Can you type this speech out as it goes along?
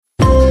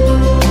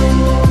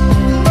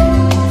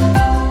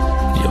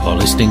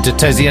listening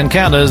to Tassie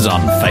Encounters on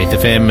Faith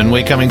FM, and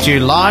we're coming to you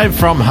live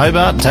from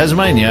Hobart,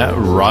 Tasmania,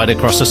 right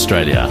across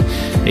Australia.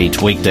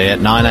 Each weekday at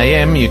 9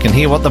 a.m, you can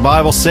hear what the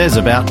Bible says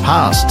about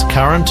past,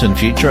 current and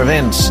future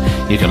events.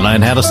 You can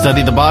learn how to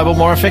study the Bible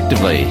more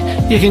effectively.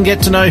 You can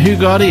get to know who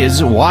God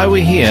is, why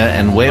we're here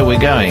and where we're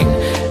going.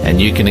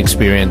 And you can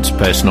experience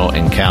personal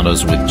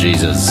encounters with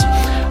Jesus.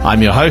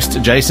 I'm your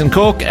host, Jason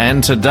Cook,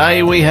 and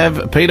today we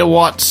have Peter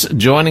Watts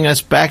joining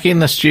us back in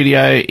the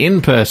studio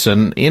in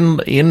person,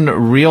 in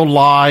real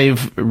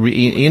life, they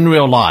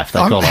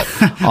call it,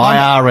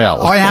 IRL.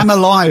 I am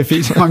alive.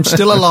 I'm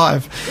still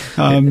alive.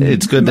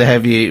 It's good to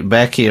have you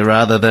back here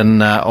rather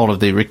than all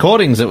of the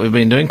recordings that we've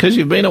been doing, because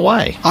you've been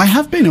away. I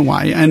have been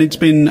away, and it's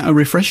been a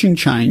refreshing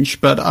change,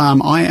 but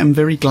I am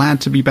very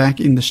glad to be back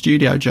in the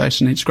studio,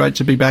 Jason. It's great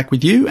to be back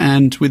with you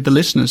and with the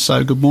listeners,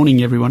 so good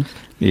morning, everyone.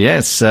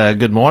 Yes,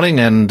 good morning,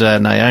 and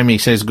Naomi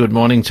says good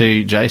morning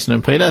to Jason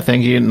and Peter.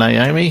 Thank you,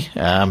 Naomi.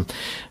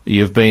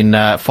 You've been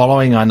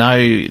following, I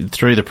know,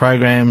 through the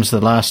programs the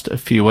last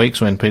few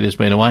weeks when Peter's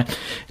been away.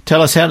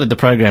 Tell us, how did the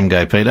program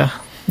go, Peter?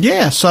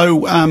 Yeah, so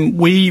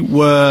we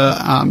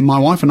were, my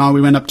wife and I,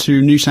 we went up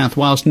to New South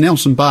Wales,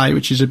 Nelson Bay,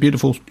 which is a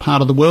beautiful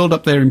part of the world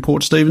up there in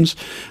Port Stephens,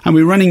 and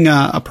we're running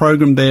a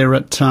program there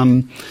at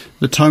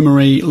the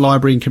Tomaree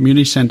Library and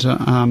Community Centre.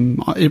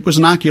 It was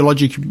an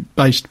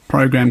archaeology-based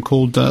program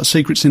called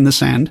Secrets in the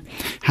Sand,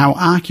 How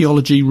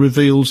Archaeology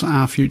Reveals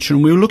Our Future.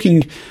 And we were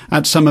looking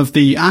at some of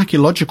the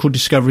archaeological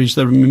discoveries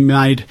that have been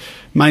made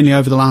mainly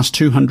over the last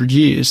 200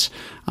 years,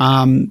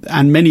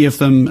 and many of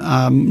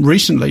them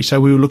recently.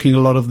 So we were looking at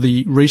a lot of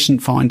the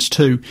recent finds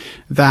too,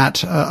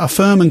 that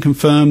affirm and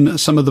confirm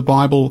some of the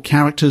Bible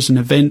characters and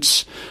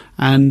events.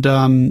 And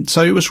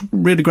so it was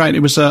really great.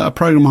 It was a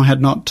program I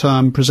had not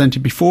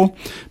presented before,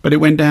 but it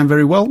went down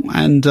very well,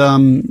 and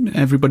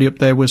everybody up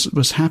there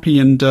was happy,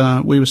 and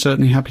we were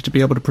certainly happy to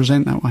be able to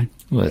present that way.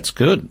 Well, that's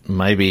good.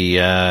 Maybe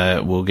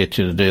we'll get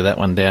you to do that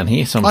one down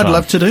here sometime. I'd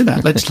love to do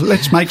that.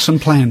 Let's make some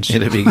plans.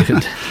 It'll be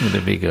good.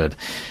 It'll be good.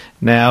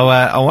 Now,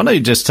 I want to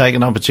just take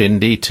an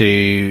opportunity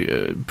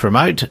to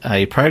promote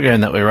a program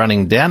that we're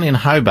running down in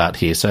Hobart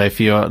here. So if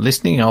you're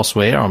listening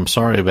elsewhere, I'm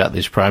sorry about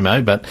this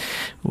promo, but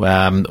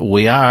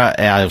we are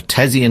our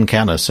Tassie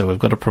Encounters, so we've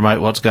got to promote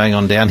what's going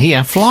on down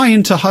here. Fly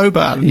into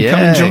Hobart and come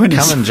and join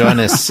us. Come and join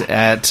us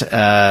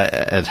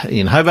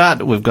in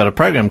Hobart. We've got a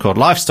program called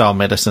Lifestyle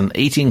Medicine,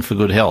 Eating for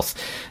Good Health.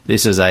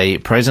 This is a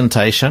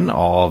presentation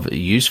of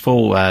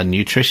useful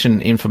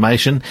nutrition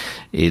information.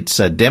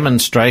 It's a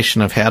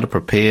demonstration of how to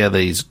prepare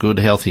these good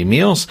healthy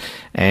meals,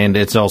 and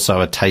it's also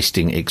a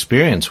tasting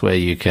experience where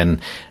you can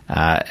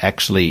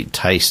actually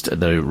taste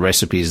the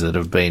recipes that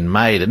have been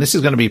made. And this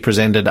is going to be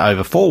presented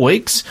over 4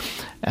 weeks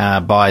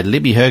by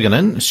Libby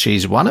Hergenen.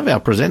 She's one of our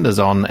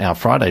presenters on our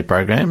Friday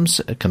programs,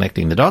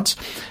 Connecting the Dots,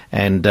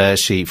 and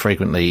she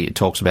frequently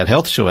talks about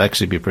health. She'll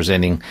actually be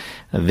presenting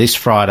this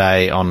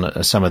Friday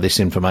on some of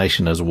this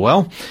information as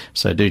well.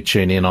 So do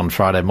tune in on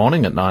Friday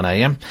morning at 9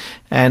 a.m.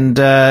 And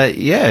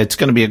it's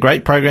going to be a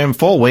great program,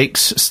 4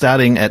 weeks,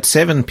 starting at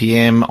 7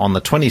 p.m. on the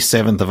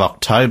 27th of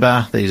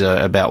October. These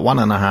are about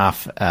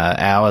 1.5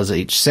 hours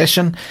each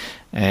session.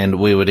 And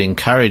we would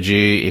encourage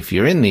you, if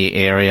you're in the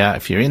area,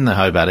 if you're in the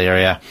Hobart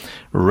area,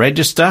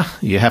 register.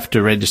 You have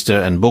to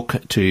register and book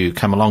to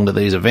come along to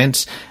these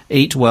events.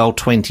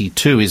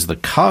 EatWell22 is the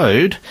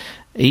code.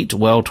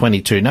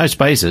 EatWell22, no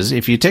spaces.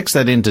 If you text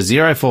that into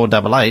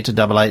 0488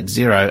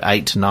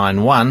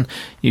 880891,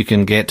 you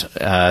can get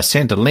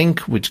sent a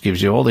link which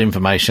gives you all the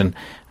information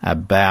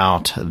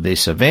about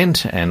this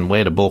event and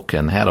where to book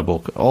and how to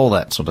book, all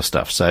that sort of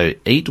stuff. So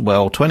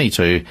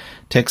EatWell22,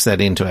 text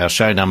that into our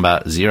show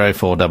number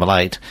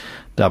 0488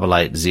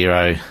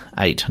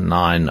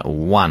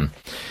 880891.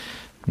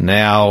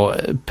 Now,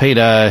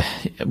 Peter,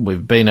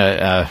 you've been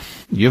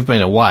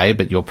away,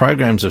 but your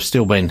programs have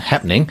still been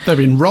happening. They've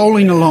been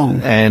rolling along.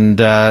 And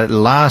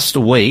last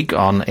week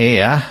on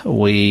air,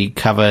 we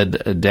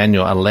covered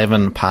Daniel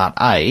 11 Part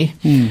A.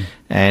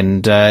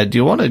 And do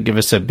you want to give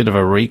us a bit of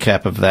a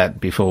recap of that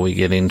before we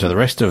get into the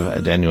rest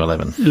of Daniel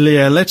 11?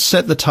 Yeah, let's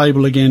set the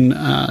table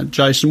again,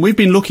 Jason. We've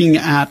been looking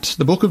at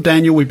the book of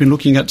Daniel. We've been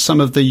looking at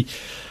some of the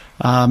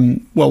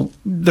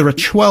there are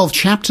 12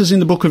 chapters in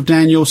the book of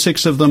Daniel.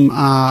 6 of them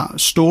are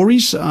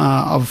stories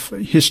of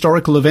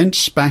historical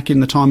events back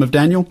in the time of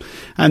Daniel.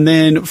 And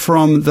then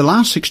from the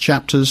last 6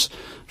 chapters,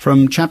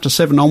 from chapter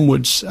 7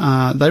 onwards,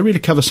 they really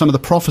cover some of the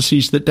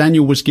prophecies that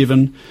Daniel was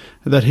given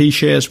that he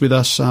shares with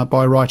us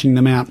by writing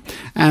them out.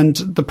 And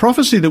the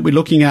prophecy that we're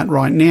looking at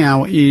right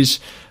now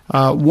is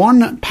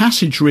one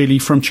passage really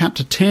from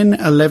chapter 10,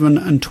 11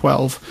 and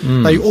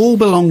 12. They all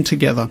belong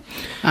together.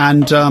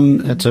 And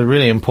that's a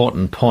really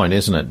important point,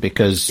 isn't it?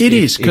 Because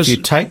if you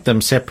take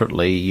them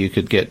separately, you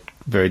could get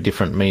very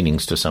different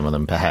meanings to some of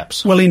them,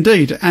 perhaps. Well,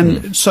 indeed.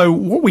 And so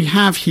what we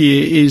have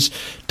here is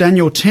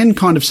Daniel 10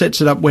 kind of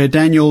sets it up where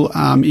Daniel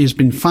has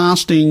been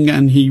fasting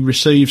and he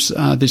receives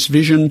this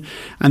vision,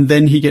 and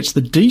then he gets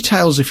the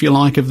details, if you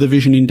like, of the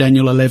vision in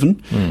Daniel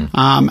 11.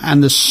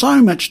 And there's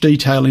so much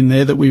detail in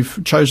there that we've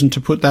chosen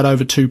to put that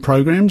over 2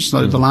 programs.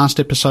 So the last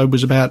episode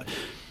was about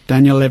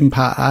Daniel 11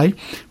 Part A.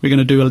 We're going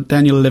to do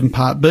Daniel 11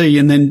 Part B,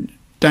 and then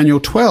Daniel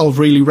 12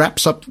 really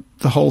wraps up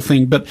the whole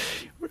thing. But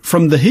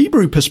from the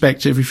Hebrew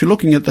perspective, if you're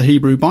looking at the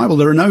Hebrew Bible,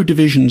 there are no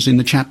divisions in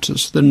the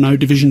chapters. There are no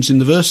divisions in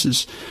the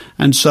verses.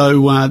 And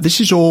so this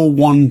is all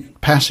one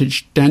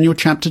passage, Daniel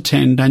chapter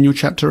 10, Daniel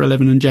chapter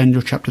 11, and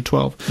Daniel chapter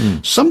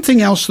 12.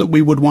 Something else that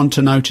we would want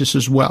to notice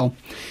as well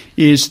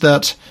is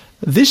that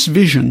this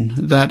vision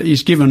that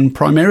is given,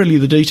 primarily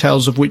the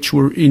details of which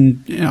are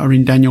in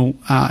Daniel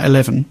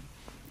 11,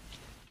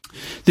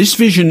 this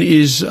vision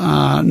is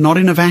not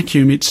in a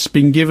vacuum. It's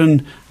been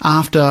given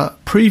after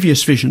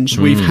previous visions.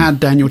 We've had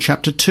Daniel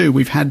chapter 2,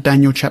 we've had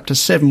Daniel chapter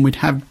 7, we'd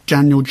have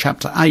Daniel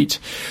chapter 8,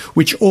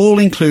 which all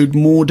include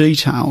more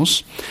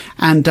details.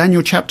 And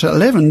Daniel chapter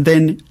 11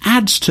 then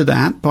adds to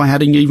that by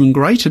adding even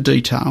greater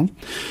detail.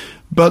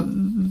 But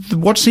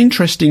what's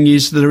interesting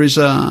is there is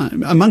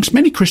amongst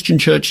many Christian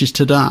churches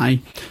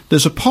today,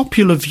 there's a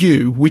popular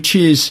view which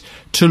is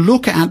to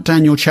look at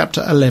Daniel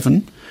chapter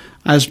 11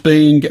 as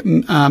being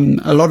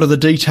a lot of the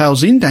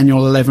details in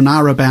Daniel 11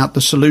 are about the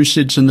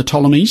Seleucids and the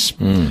Ptolemies,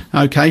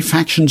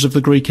 factions of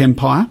the Greek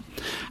Empire.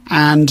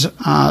 And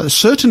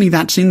certainly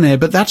that's in there,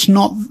 but that's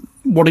not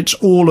what it's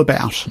all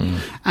about.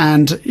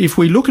 And if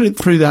we look at it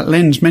through that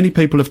lens, many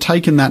people have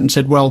taken that and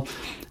said, well,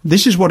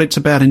 this is what it's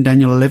about in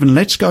Daniel 11.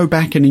 Let's go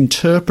back and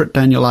interpret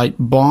Daniel 8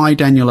 by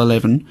Daniel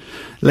 11.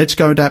 Let's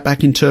go back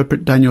and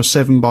interpret Daniel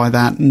 7 by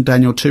that and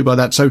Daniel 2 by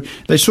that. So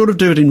they sort of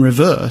do it in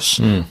reverse,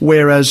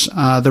 whereas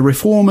the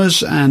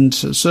reformers and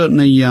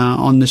certainly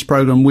on this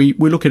program, we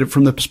look at it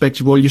from the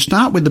perspective, well, you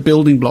start with the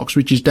building blocks,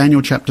 which is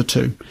Daniel chapter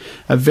 2,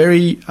 a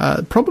very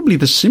probably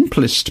the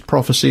simplest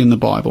prophecy in the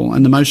Bible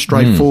and the most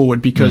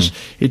straightforward because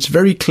it's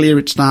very clear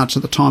it starts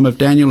at the time of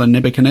Daniel and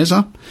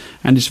Nebuchadnezzar,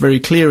 and it's very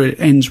clear it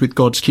ends with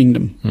God's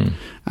kingdom.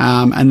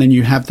 And then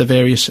you have the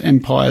various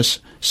empires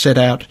set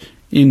out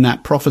in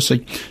that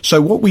prophecy. So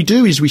what we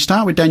do is we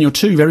start with Daniel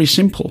 2, very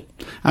simple,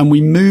 and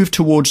we move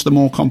towards the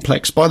more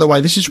complex. By the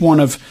way, this is one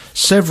of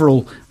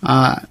several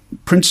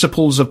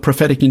principles of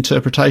prophetic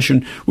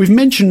interpretation. We've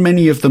mentioned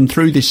many of them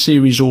through this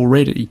series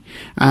already,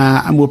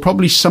 and we'll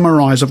probably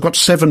summarize. I've got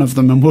 7 of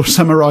them, and we'll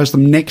summarize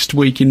them next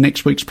week in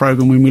next week's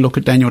program when we look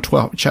at Daniel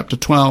 12, chapter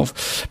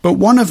 12. But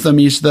one of them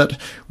is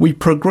that we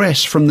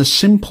progress from the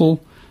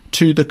simple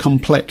to the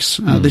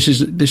complex. This is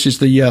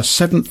the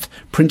 7th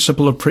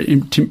principle of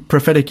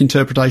prophetic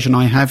interpretation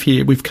I have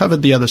here. We've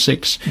covered the other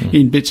 6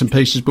 in bits and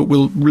pieces, but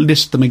we'll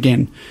list them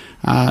again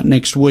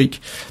next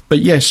week. But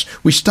yes,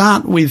 we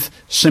start with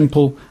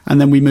simple and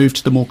then we move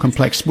to the more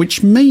complex,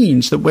 which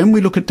means that when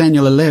we look at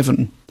Daniel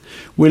 11,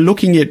 we're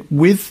looking at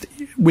with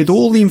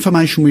all the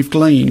information we've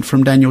gleaned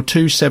from Daniel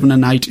 2, 7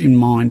 and 8 in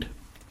mind.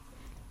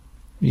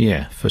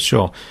 Yeah, for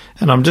sure.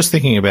 And I'm just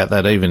thinking about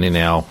that even in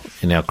our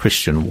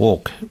Christian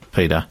walk,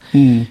 Peter.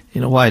 In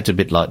a way, it's a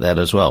bit like that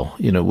as well.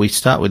 You know, we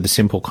start with the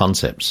simple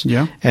concepts.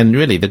 Yeah. And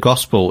really, the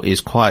gospel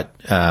is quite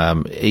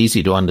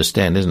easy to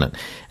understand, isn't it?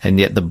 And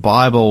yet the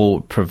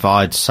Bible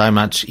provides so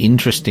much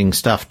interesting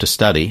stuff to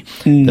study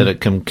that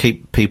it can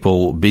keep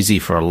people busy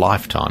for a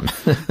lifetime.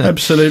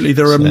 Absolutely.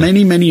 There are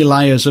many, many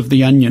layers of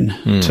the onion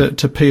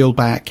to peel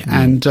back.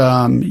 And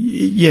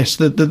yes,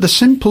 the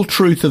simple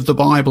truth of the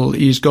Bible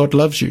is God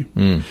loves you.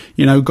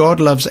 You know, God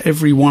loves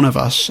every one of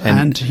us,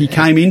 and he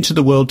came into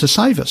the world to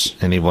save us.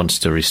 And he wants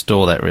to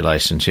restore that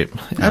relationship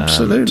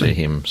Absolutely. To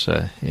him.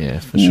 So, yeah,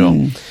 for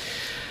sure.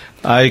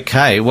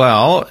 Okay,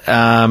 well,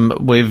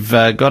 we've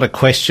got a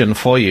question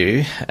for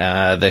you.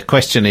 The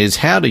question is,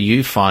 how do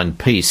you find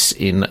peace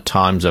in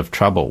times of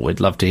trouble? We'd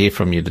love to hear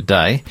from you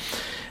today.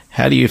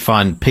 How do you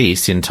find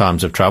peace in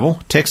times of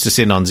trouble? Text us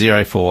in on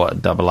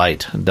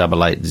 0488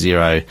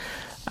 880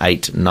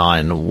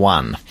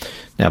 891.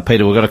 Now,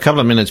 Peter, we've got a couple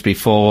of minutes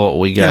before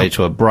we go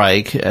to a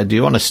break. Do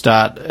you want to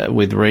start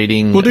with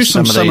reading? We'll do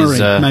some summary,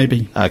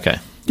 maybe. Okay.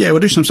 Yeah, we'll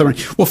do some summary.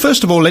 Well,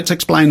 first of all, let's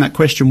explain that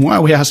question. Why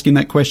are we asking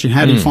that question?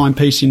 How do you find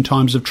peace in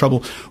times of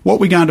trouble? What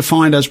we're going to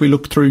find as we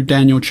look through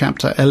Daniel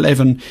chapter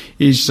 11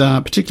 is,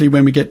 particularly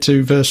when we get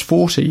to verse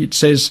 40, it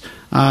says,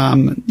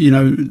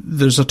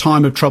 there's a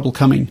time of trouble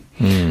coming.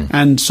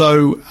 And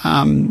so,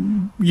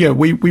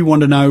 we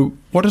want to know,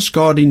 what does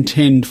God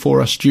intend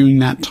for us during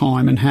that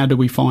time, and how do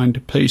we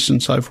find peace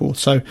and so forth?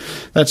 So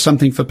that's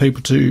something for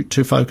people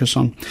to focus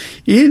on.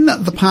 In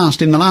the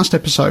past, in the last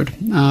episode,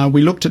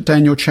 we looked at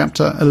Daniel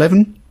chapter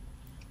 11,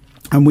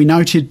 and we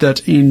noted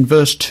that in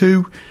verse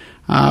 2,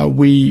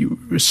 we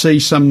see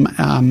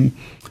some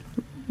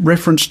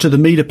reference to the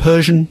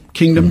Medo-Persian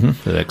kingdom.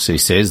 It actually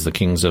says the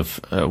kings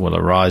will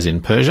arise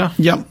in Persia.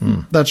 Yep,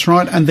 that's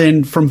right. And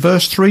then from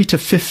verse 3 to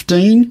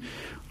 15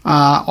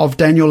 of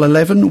Daniel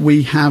 11,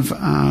 we have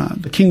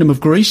the kingdom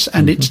of Greece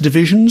and its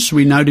divisions.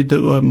 We noted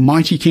that a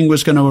mighty king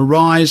was going to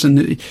arise,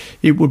 and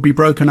it would be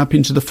broken up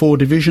into the 4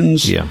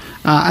 divisions. Yeah.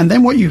 And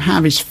then what you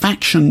have is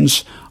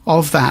factions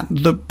of that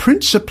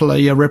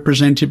principally are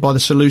represented by the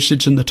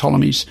Seleucids and the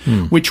Ptolemies,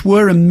 which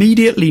were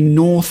immediately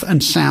north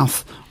and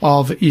south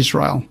of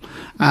Israel.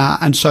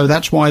 And so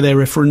that's why they're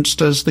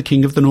referenced as the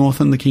king of the north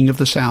and the king of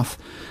the south.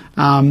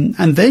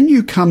 And then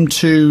you come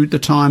to the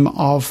time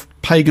of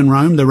pagan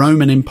Rome, the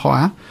Roman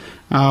Empire.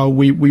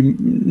 We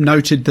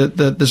noted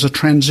that there's a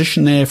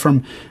transition there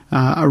from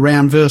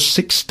around verse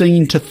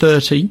 16 to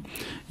 30.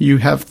 You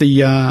have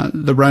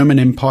the Roman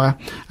Empire,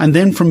 and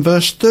then from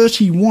verse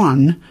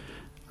 31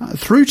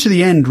 through to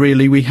the end,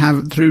 really, we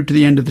have through to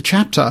the end of the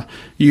chapter,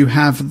 you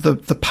have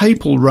the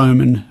papal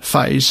Roman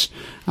phase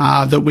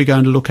that we're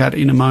going to look at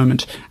in a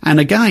moment. And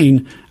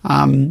again,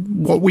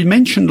 what we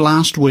mentioned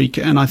last week,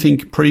 and I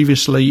think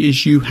previously,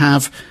 is you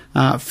have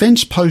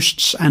fence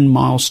posts and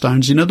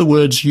milestones. In other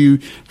words,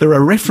 there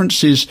are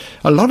references.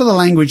 A lot of the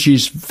language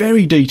is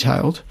very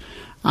detailed,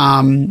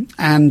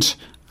 and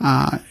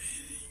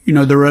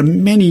there are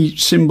many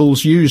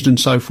symbols used and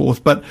so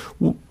forth, but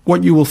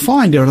what you will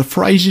find are the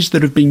phrases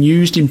that have been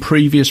used in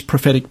previous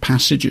prophetic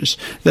passages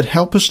that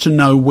help us to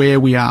know where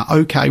we are.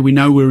 Okay, we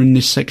know we're in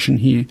this section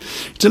here.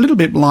 It's a little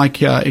bit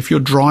like if you're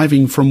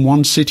driving from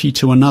one city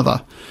to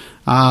another.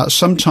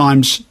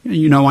 Sometimes,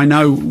 I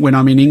know when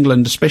I'm in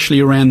England, especially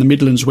around the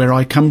Midlands where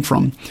I come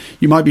from,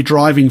 you might be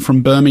driving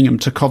from Birmingham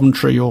to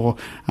Coventry or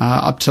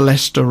up to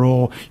Leicester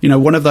or,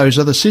 one of those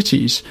other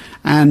cities,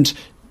 and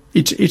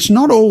it's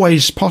not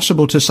always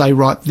possible to say,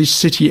 right, this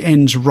city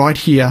ends right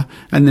here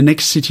and the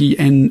next city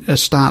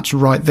starts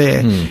right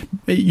there.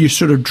 You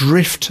sort of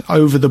drift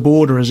over the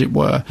border, as it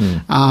were.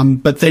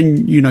 But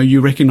then,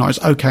 you recognise,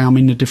 okay, I'm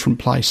in a different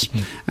place.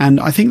 And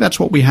I think that's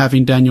what we have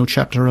in Daniel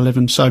chapter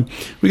 11. So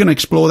we're going to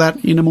explore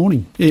that in a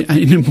moment.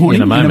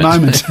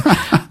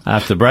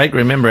 After the break,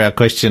 remember our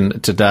question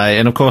today.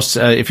 And of course,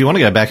 if you want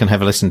to go back and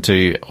have a listen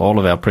to all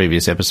of our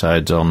previous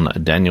episodes on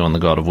Daniel and the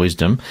God of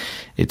Wisdom,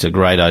 it's a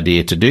great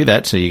idea to do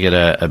that so you get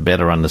a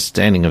better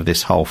understanding of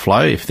this whole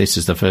flow. If this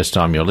is the first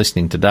time you're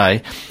listening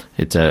today,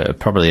 it's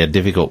probably a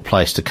difficult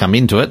place to come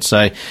into it.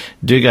 So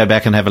do go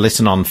back and have a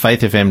listen on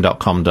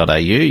faithfm.com.au.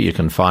 You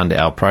can find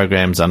our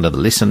programs under the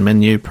Listen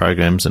menu,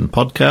 Programs and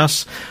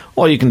Podcasts,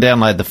 or you can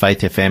download the Faith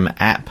FM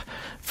app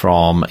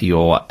from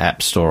your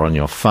app store on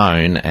your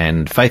phone,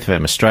 and Faith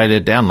FM Australia,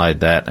 download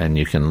that and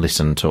you can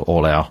listen to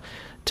all our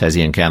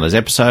Tassie Encounters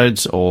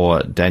episodes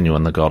or Daniel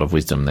and the God of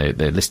Wisdom.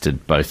 They're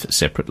listed both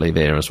separately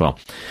there as well.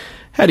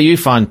 How do you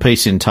find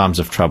peace in times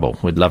of trouble?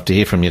 We'd love to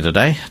hear from you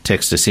today.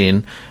 Text us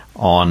in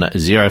on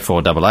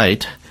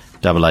 0488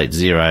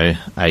 880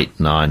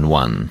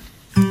 891.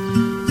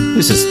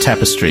 This is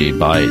Tapestry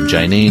by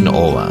Janine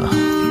Orwa.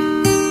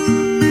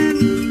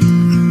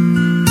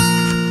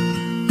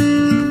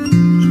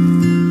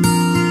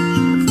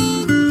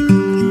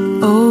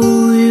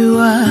 Oh, you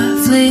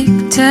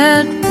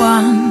afflicted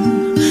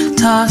one,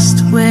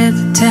 tossed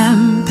with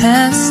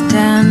tempest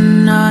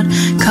and not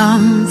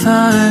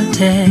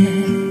comforted.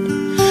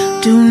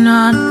 Do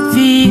not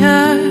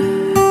fear,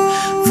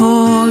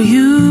 for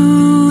you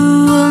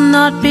will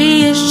not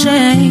be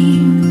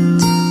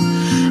ashamed.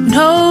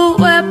 No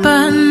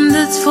weapon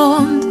that's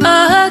formed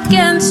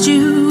against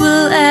you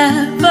will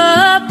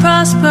ever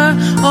prosper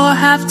or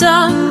have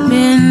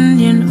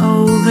dominion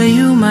over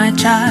you, my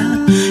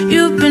child.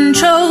 You've been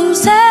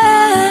chosen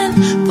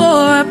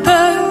for a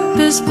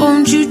purpose.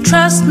 Won't you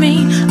trust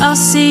me? I'll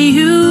see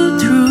you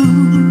through.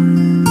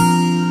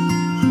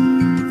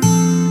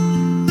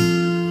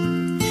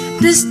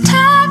 This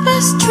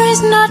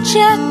tapestry's not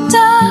yet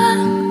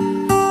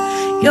done.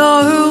 You're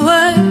a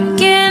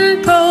work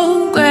in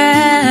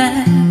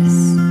progress.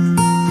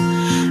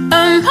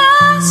 A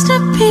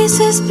masterpiece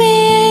is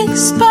being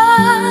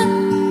spun.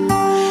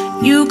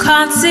 You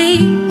can't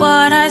see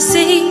what I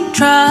see.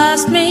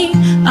 Trust me,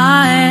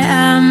 I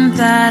am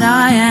that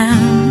I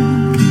am.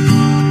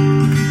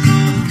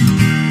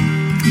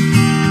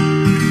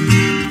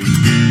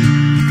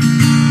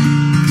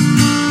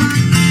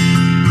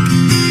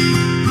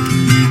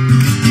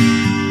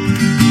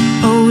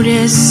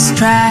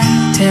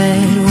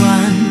 Distracted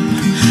one,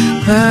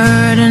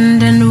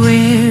 burdened and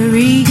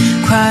weary,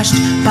 crushed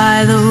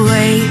by the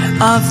weight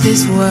of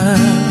this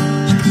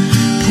world.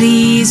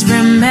 Please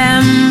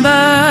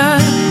remember,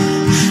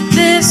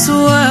 this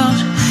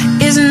world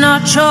is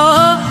not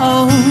your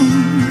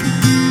home.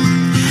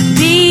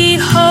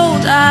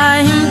 Behold,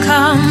 I am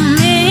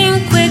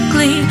coming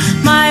quickly,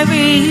 my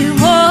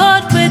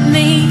reward with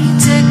me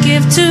to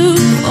give to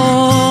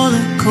all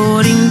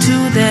according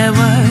to their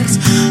works.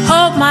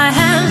 Hold my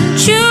hand,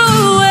 you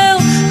will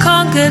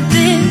conquer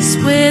this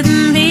with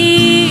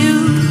me.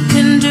 You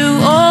can do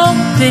all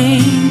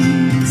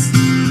things.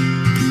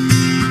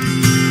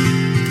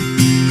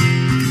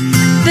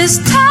 This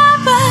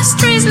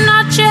tapestry's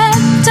not yet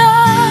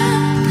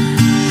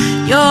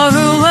done. You're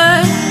a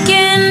work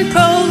in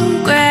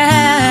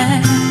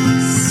progress.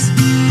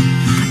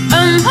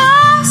 A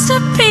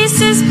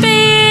masterpiece is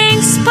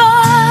being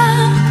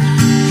spun.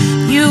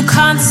 You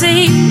can't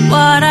see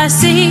what I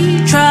see.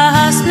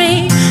 Trust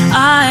me,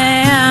 I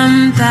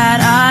am that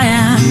I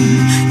am.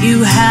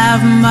 You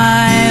have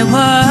my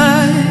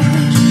word.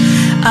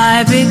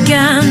 I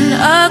began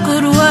a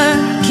good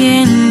work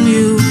in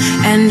you,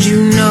 and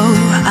you know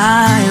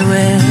I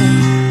will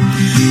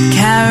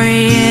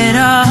carry it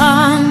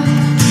on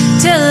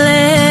till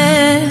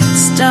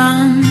it's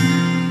done.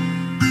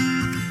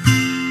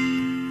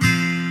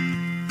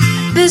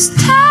 This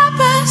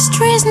tapestry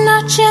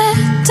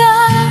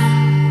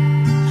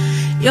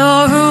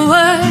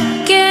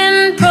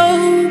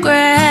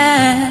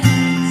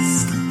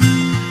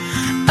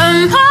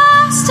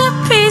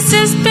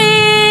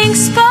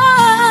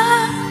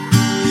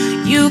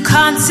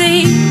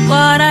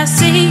what I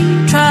see.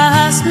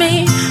 Trust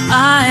me,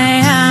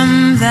 I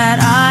am that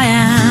I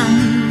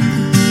am.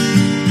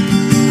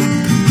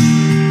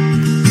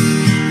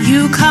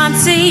 You can't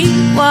see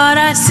what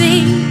I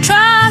see.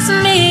 Trust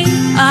me,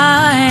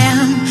 I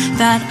am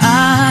that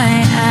I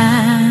am.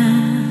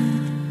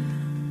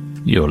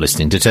 You're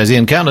listening to Tassie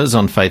Encounters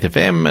on Faith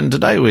FM, and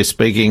today we're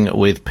speaking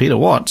with Peter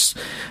Watts,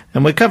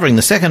 and we're covering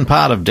the second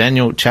part of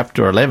Daniel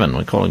chapter 11.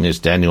 We're calling this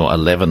Daniel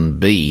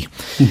 11b.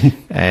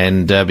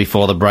 And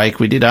before the break,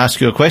 we did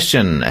ask you a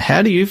question.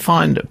 How do you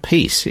find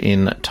peace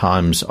in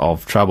times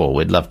of trouble?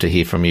 We'd love to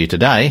hear from you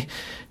today.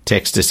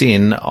 Text us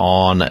in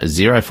on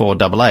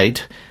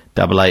 0488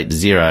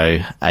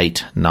 880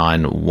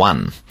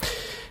 891.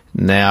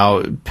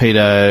 Now,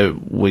 Peter,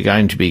 we're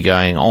going to be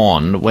going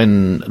on.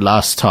 When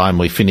last time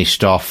we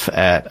finished off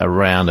at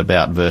around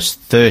about verse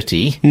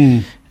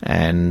 30,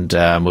 and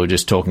we were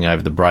just talking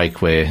over the break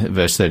where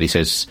verse 30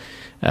 says,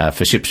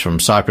 for ships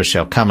from Cyprus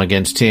shall come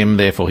against him,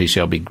 therefore he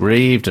shall be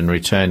grieved and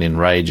return in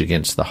rage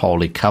against the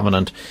holy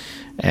covenant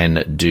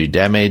and do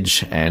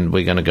damage. And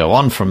we're going to go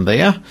on from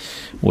there,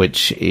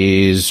 which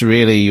is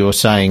really, you're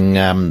saying,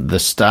 the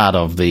start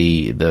of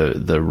the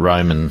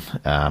Roman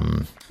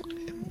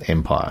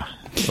Empire.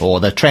 Or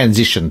the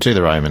transition to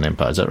the Roman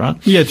Empire, is that right?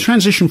 Yeah,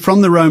 transition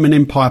from the Roman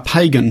Empire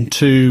pagan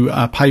to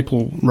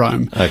papal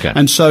Rome. Okay.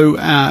 And so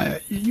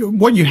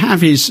what you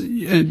have is,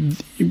 in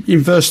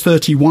verse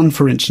 31,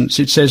 for instance,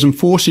 it says, and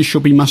forces shall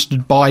be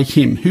mustered by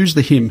him. Who's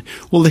the him?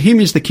 Well, the him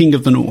is the king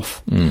of the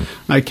north.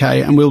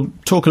 Okay, and we'll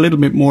talk a little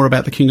bit more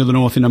about the king of the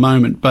north in a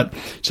moment. But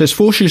it says,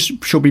 forces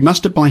shall be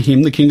mustered by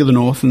him, the king of the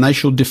north, and they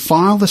shall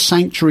defile the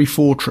sanctuary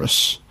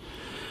fortress.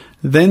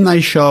 Then they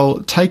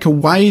shall take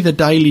away the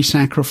daily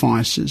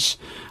sacrifices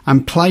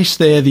and place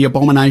there the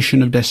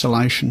abomination of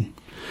desolation.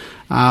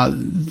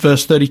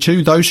 Verse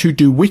 32, those who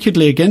do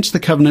wickedly against the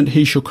covenant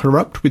he shall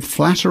corrupt with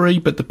flattery,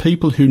 but the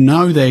people who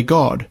know their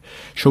God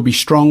shall be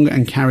strong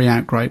and carry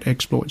out great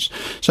exploits.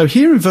 So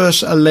here in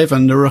verse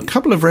 11, there are a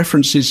couple of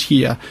references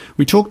here.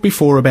 We talked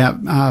before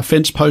about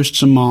fence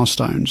posts and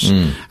milestones.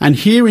 And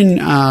here in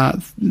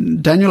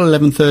Daniel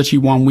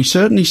 11:31, we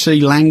certainly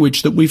see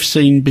language that we've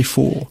seen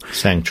before.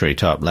 Sanctuary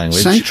type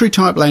language. Sanctuary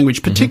type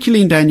language,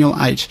 particularly in Daniel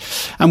 8.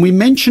 And we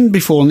mentioned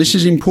before, and this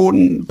is an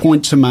important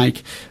point to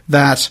make,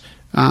 that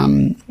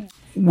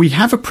we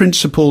have a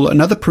principle,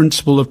 another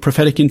principle of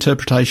prophetic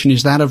interpretation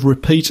is that of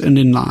repeat and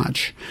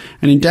enlarge.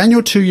 And in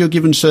Daniel 2, you're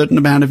given a certain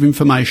amount of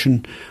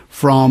information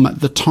from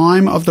the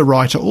time of the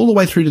writer all the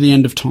way through to the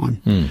end of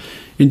time.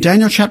 In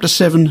Daniel chapter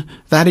 7,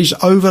 that is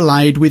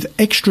overlaid with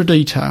extra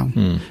detail.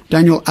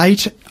 Daniel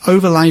 8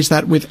 overlays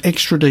that with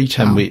extra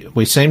detail. And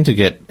we seem to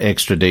get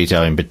extra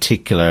detail in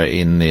particular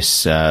in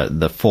this,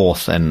 the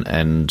fourth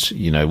and,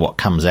 you know, what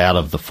comes out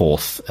of the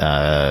fourth,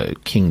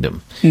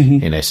 kingdom,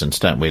 in essence,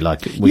 don't we?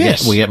 Like, we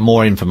get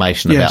more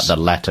information about the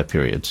latter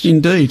periods.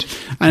 Indeed.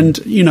 And,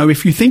 you know,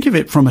 if you think of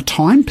it from a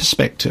time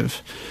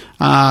perspective,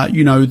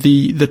 you know,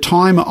 the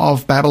time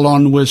of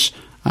Babylon was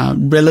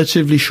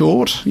relatively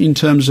short in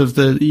terms of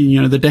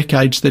the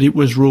decades that it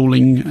was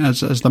ruling as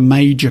the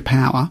major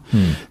power.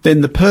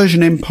 Then the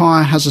Persian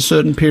Empire has a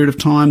certain period of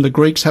time. The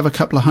Greeks have a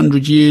couple of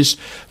hundred years.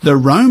 The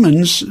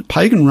Romans,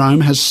 pagan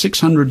Rome, has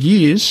 600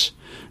 years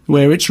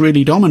where it's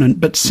really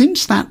dominant. But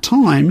since that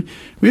time,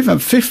 we've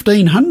had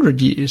 1,500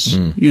 years,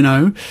 you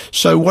know.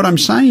 So what I'm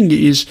saying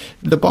is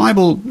the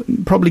Bible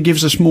probably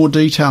gives us more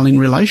detail in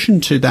relation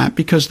to that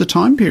because the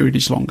time period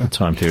is longer. The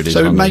time period is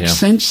longer, so it makes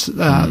sense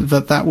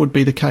that would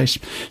be the case.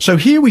 So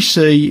here we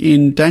see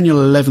in Daniel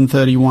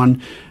 11:31,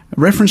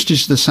 reference to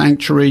the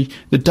sanctuary,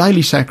 the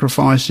daily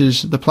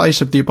sacrifices, the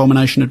place of the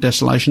abomination of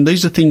desolation.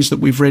 These are things that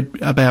we've read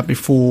about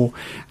before,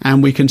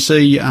 and we can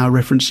see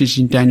references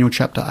in Daniel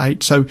chapter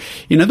 8. So,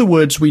 in other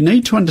words, we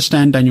need to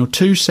understand Daniel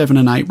 2, 7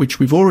 and 8, which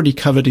we've already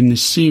covered in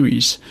this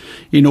series,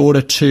 in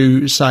order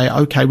to say,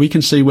 okay, we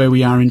can see where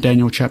we are in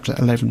Daniel chapter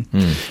 11.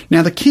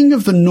 Now, the king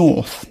of the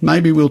north,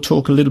 maybe we'll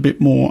talk a little bit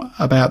more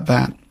about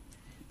that.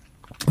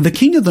 The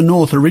king of the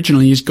north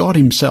originally is God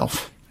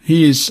himself.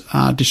 He is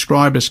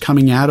described as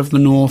coming out of the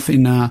north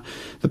in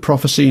the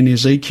prophecy in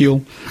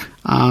Ezekiel.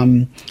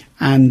 You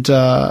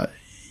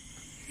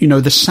know,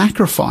 the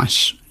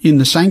sacrifice in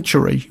the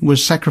sanctuary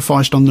was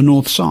sacrificed on the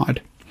north side.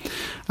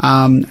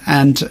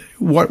 And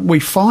what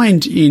we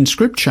find in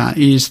Scripture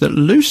is that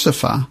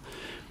Lucifer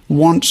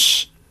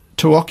wants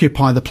to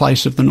occupy the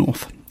place of the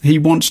north. He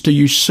wants to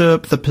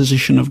usurp the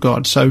position of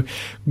God. So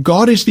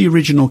God is the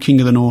original king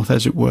of the north,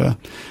 as it were.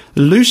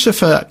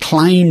 Lucifer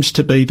claims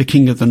to be the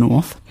king of the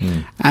north,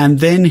 and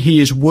then he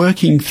is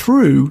working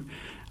through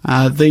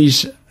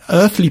these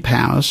earthly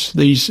powers,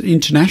 these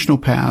international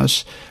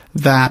powers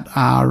that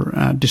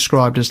are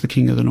described as the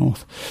king of the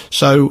north.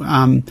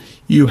 So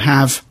you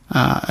have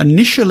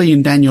initially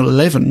in Daniel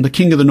 11, the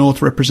king of the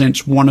north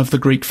represents one of the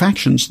Greek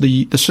factions,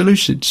 the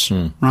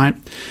Seleucids, right?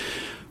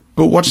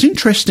 But what's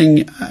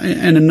interesting,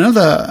 and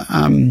another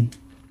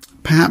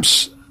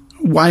perhaps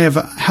way of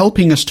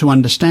helping us to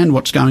understand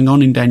what's going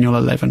on in Daniel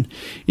 11,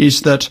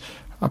 is that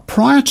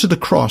prior to the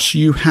cross,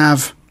 you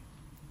have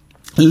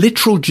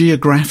literal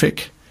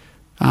geographic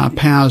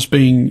powers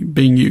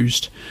being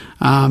used.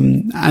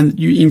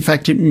 In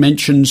fact, it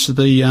mentions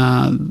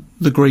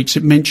the Greeks.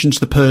 It mentions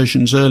the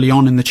Persians early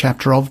on in the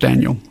chapter of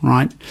Daniel,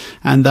 right?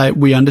 And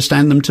we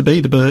understand them to be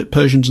the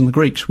Persians and the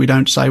Greeks. We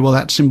don't say, well,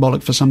 that's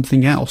symbolic for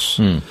something else.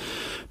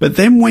 But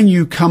then when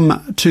you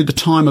come to the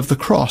time of the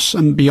cross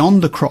and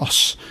beyond the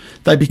cross,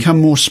 they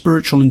become more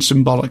spiritual and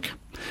symbolic.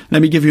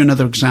 Let me give you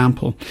another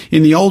example.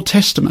 In the Old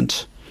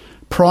Testament,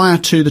 prior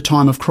to the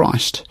time of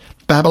Christ,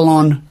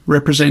 Babylon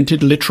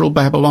represented literal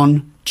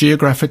Babylon,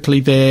 geographically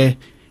there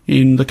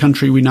in the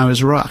country we know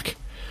as Iraq.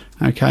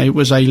 Okay, it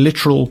was a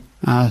literal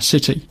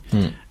city,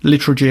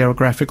 literal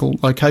geographical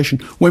location.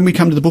 When we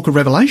come to the book of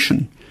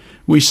Revelation,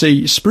 we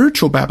see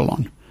spiritual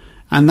Babylon.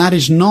 And that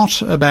is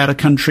not about a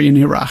country in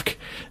Iraq.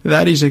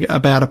 That is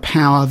about a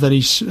power that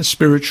is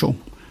spiritual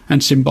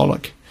and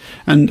symbolic.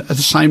 And the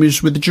same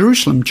is with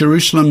Jerusalem.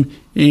 Jerusalem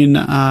in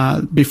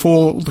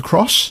before the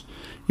cross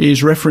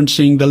is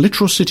referencing the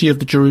literal city of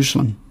the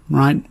Jerusalem,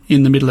 right,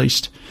 in the Middle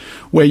East.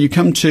 Where you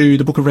come to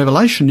the book of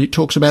Revelation, it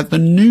talks about the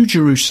New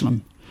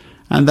Jerusalem,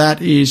 and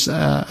that is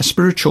a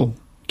spiritual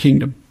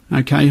kingdom.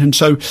 Okay, and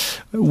so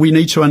we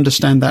need to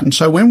understand that. And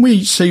so when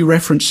we see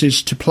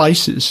references to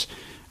places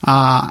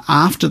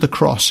after the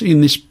cross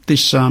in this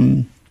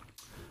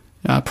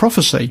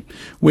prophecy,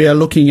 we are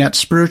looking at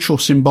spiritual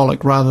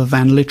symbolic rather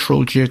than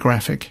literal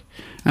geographic.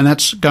 And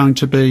that's going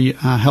to be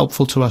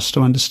helpful to us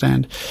to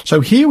understand. So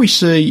here we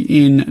see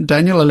in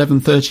Daniel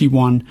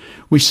 11:31,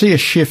 we see a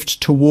shift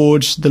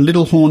towards the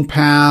little horn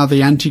power,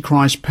 the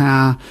Antichrist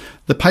power,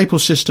 the papal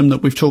system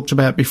that we've talked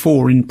about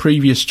before in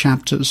previous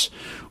chapters,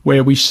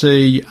 where we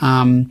see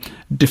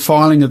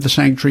defiling of the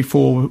sanctuary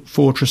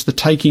fortress, the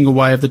taking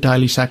away of the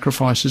daily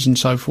sacrifices and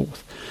so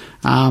forth.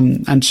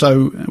 And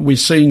so we're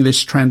seeing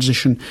this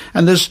transition.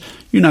 And there's,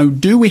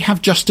 do we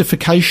have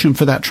justification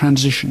for that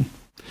transition?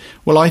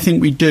 Well, I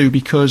think we do,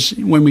 because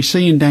when we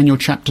see in Daniel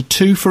chapter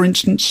 2, for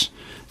instance,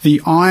 the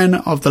iron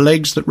of the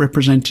legs that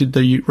represented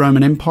the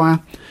Roman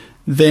Empire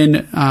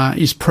then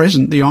is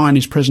present, the iron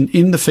is present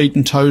in the feet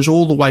and toes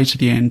all the way to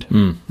the end,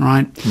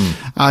 right?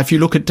 If you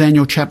look at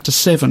Daniel chapter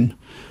 7,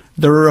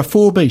 there are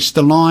 4 beasts,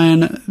 the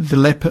lion,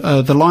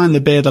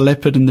 the bear, the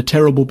leopard, and the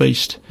terrible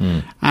beast.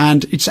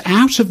 And it's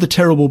out of the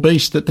terrible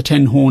beast that the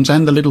 10 horns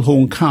and the little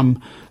horn come,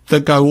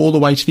 that go all the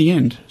way to the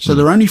end. So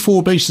there are only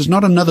 4 beasts. There's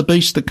not another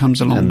beast that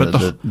comes along. And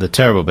the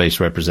terrible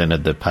beast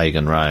represented the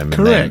pagan Rome.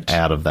 Correct. And then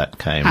out of that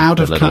came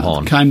the little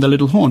horn. Came the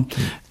little horn.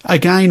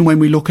 Again, when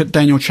we look at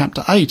Daniel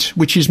chapter 8,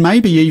 which is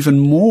maybe even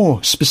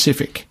more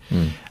specific,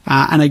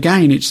 and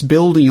again, it's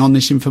building on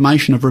this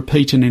information of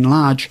repeat and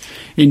enlarge.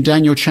 In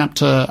Daniel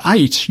chapter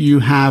 8,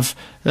 you have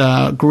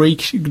the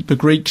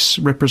Greeks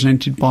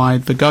represented by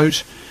the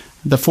goat,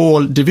 the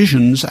 4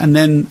 divisions, and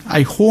then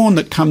a horn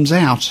that comes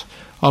out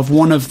of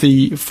one of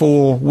the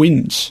 4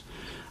 winds.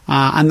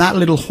 And that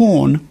little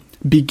horn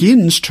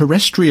begins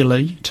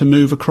terrestrially to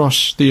move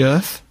across the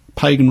earth,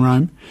 pagan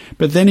Rome,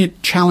 but then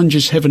it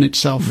challenges heaven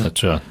itself.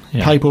 That's right.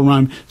 Yeah. Papal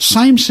Rome.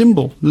 Same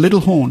symbol, little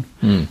horn.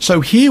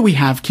 So here we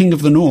have King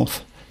of the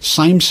North,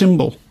 same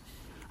symbol,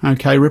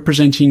 okay,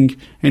 representing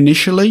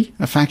initially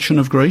a faction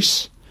of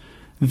Greece,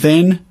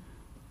 then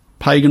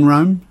pagan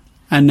Rome,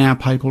 and now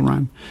papal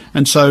Rome.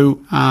 And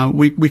so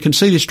we can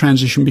see this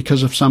transition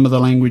because of some of the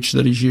language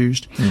that is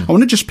used. I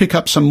want to just pick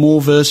up some more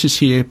verses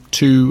here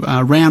to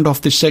round off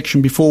this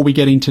section before we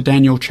get into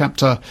Daniel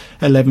chapter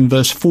 11,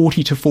 verse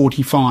 40 to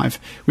 45,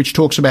 which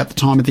talks about the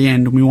time of the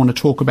end, and we want to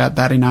talk about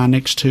that in our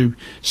next 2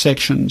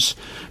 sections.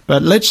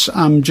 But let's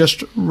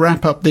just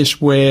wrap up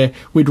this where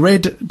we'd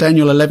read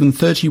Daniel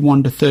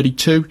 11:31 to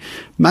 32.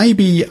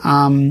 Maybe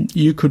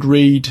you could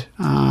read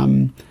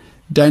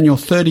Daniel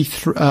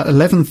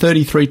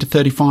 11:33 to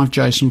 35,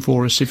 Jason,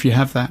 for us, if you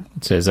have that.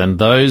 It says, "And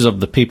those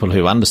of the people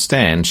who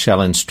understand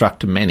shall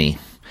instruct many.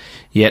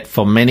 Yet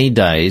for many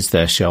days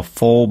they shall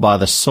fall by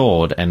the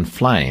sword and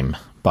flame,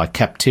 by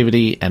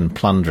captivity and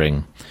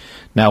plundering.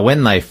 Now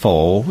when they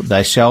fall,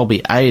 they shall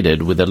be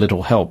aided with a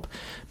little help,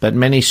 but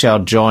many shall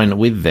join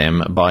with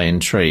them by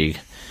intrigue.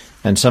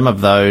 And some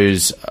of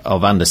those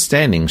of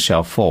understanding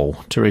shall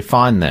fall, to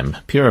refine them,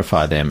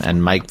 purify them,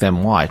 and make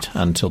them white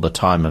until the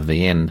time of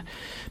the end,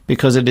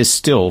 because it is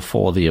still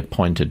for the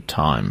appointed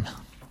time."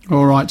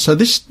 All right, so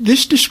this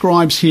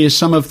describes here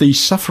some of the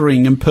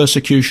suffering and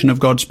persecution of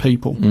God's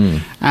people.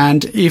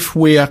 And if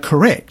we are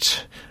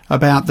correct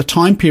about the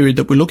time period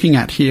that we're looking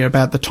at here,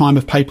 about the time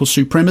of papal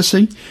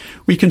supremacy,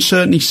 we can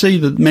certainly see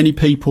that many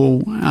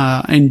people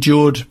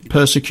endured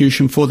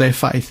persecution for their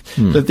faith,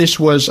 that this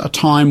was a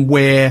time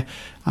where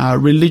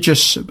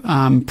religious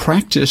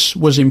practice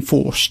was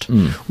enforced,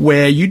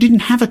 where you didn't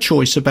have a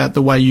choice about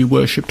the way you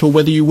worshipped or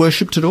whether you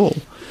worshipped at all.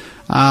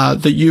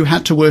 That you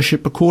had to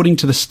worship according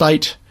to the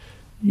state,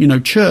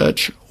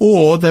 church,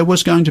 or there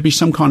was going to be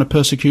some kind of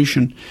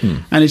persecution.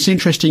 And it's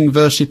interesting,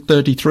 verse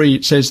 33,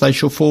 it says, "They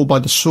shall fall by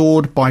the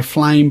sword, by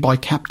flame, by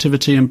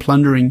captivity and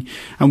plundering."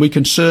 And we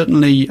can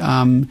certainly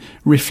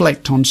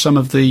reflect on some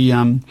of the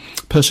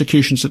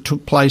persecutions that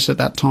took place at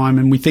that time,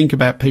 and we think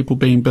about people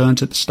being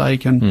burnt at the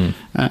stake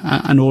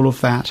and all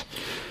of that.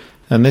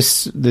 And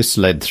this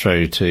led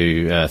through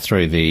to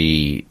through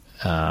the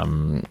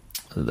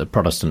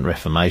Protestant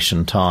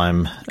Reformation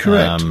time.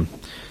 Correct.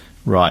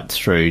 Right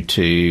through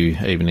to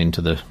even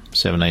into the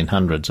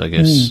 1700s, I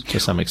guess, to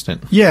some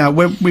extent. Yeah,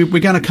 we're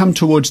going to come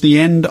towards the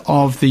end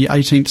of the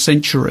 18th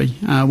century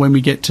when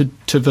we get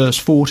to verse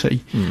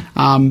 40. But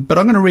I'm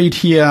going to read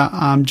here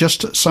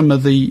just some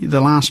of the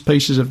last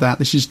pieces of that.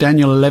 This is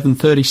Daniel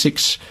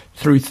 11:36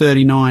 through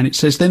 39. It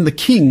says, "Then the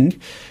king,"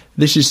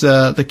 this is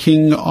the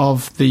king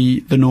of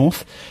the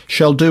north,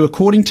 "shall do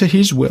according to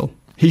his will.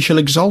 He shall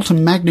exalt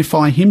and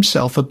magnify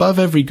himself above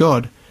every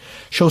god,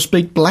 shall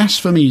speak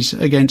blasphemies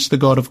against the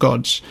God of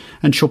gods,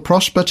 and shall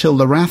prosper till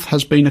the wrath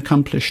has been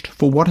accomplished,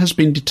 for what has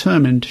been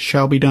determined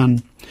shall be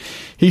done.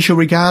 He shall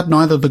regard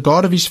neither the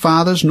God of his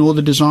fathers nor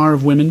the desire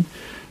of women,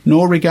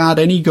 nor regard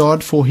any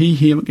god, for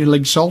he'll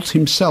exalt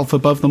himself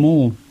above them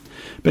all.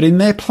 But in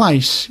their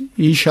place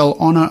he shall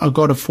honour a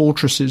God of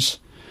fortresses,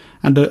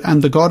 and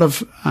a God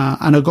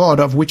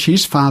of which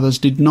his fathers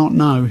did not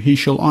know, he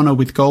shall honour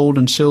with gold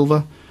and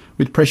silver,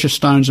 with precious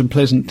stones and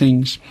pleasant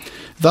things.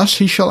 Thus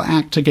he shall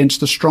act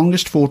against the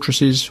strongest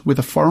fortresses with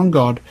a foreign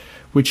god,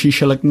 which he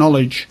shall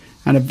acknowledge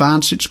and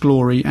advance its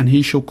glory, and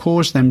he shall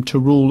cause them to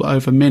rule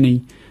over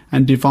many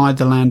and divide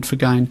the land for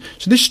gain."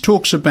 So this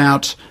talks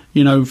about,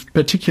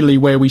 particularly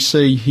where we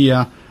see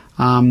here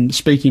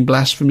speaking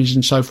blasphemies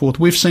and so forth.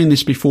 We've seen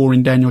this before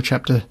in Daniel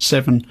chapter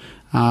 7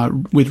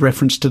 with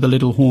reference to the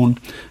little horn.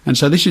 And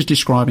so this is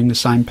describing the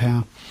same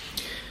power.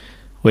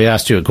 We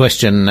asked you a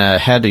question,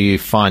 how do you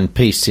find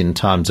peace in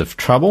times of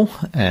trouble?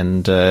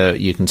 And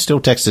you can still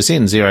text us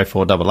in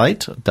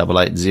 0488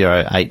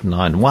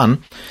 880891.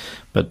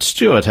 But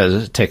Stuart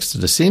has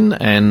texted us in,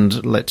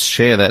 and let's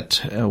share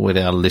that with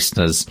our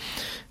listeners.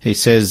 He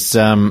says,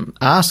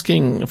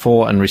 asking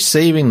for and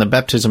receiving the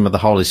baptism of the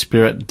Holy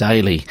Spirit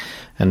daily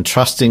and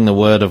trusting the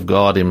Word of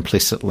God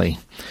implicitly.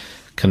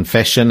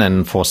 Confession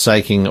and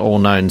forsaking all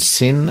known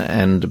sin,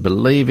 and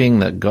believing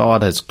that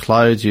God has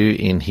clothed you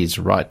in his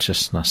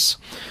righteousness.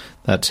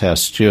 That's how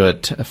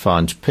Stuart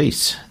finds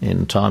peace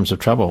in times of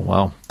trouble.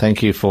 Well,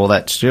 thank you for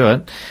that,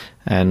 Stuart.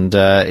 And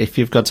if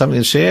you've got something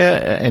to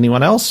share,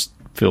 anyone else,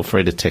 feel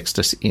free to text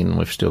us in.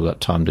 We've still got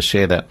time to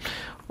share that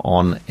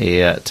on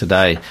air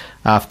today.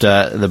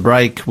 After the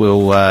break,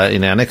 we'll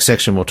in our next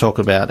section, we'll talk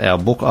about our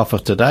book offer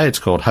today. It's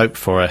called Hope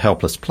for a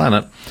Helpless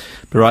Planet.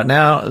 But right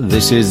now,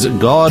 this is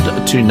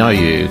God to Know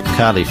You,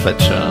 Carly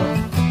Fletcher.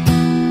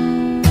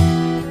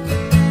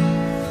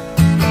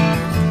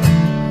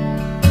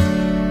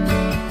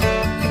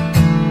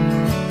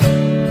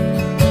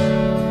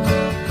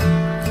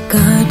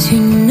 God to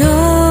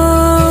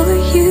know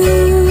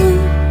you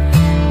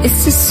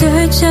is to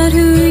search out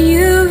who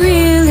you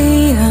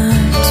really are.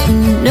 To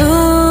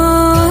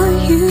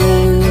know you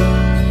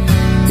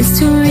is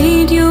to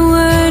read your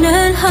word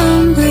and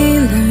humbly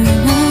learn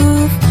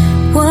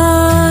of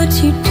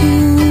what you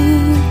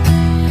do.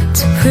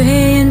 To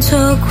pray and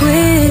talk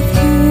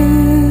with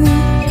you,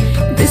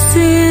 this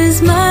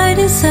is my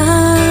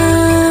desire.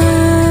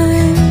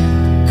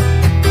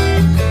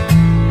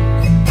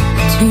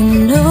 To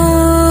know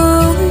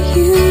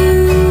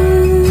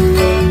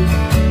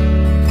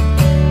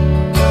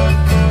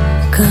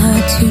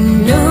God to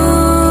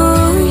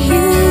know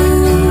you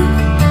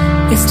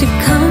is to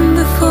come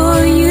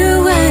before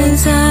you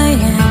as I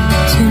am.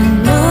 To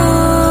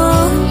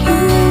know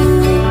you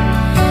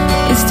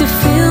is to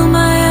feel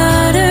my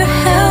utter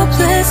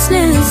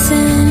helplessness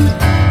and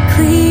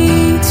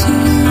cling to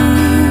you,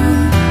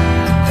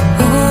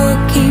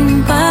 walking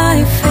by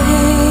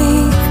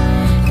faith.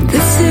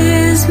 This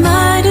is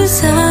my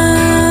desire.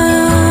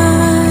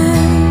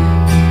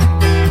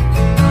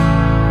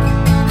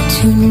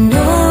 To know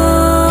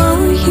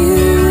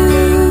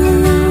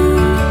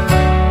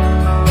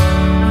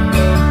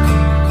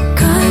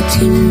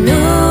to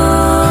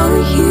know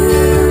you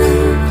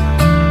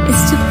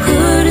is to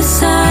put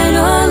aside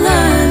all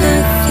other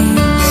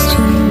things.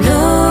 To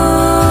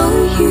know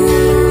you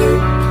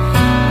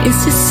is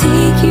to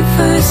seek you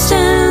first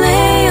and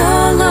lay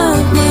all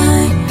of my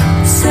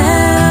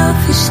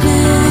selfishness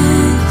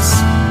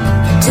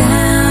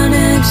down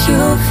at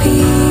your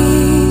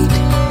feet.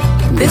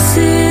 This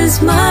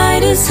is my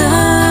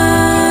desire.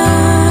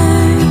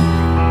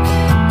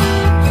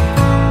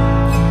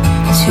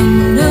 To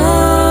know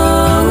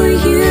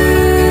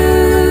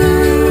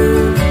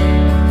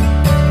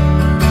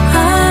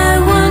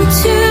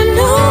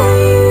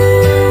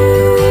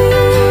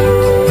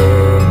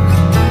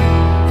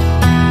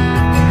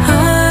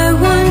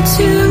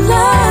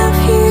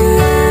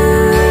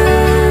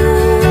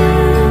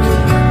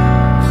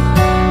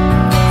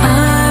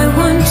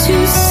to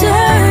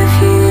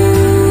serve you.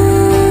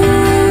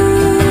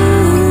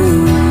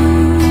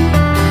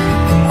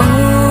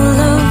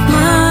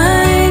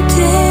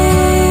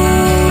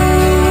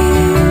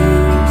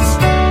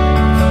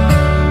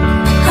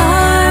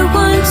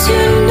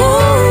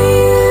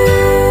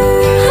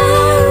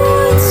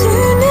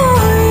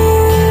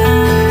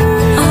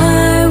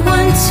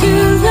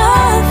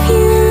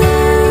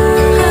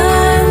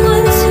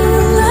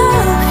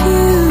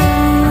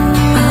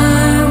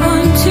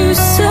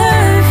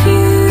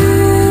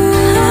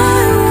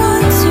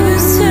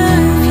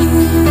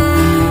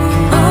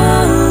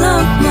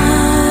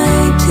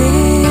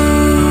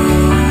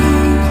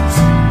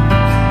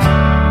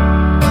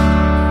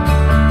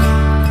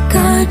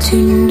 To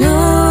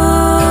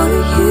know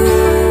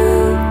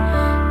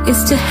you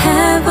is to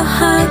have a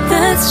heart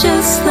that's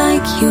just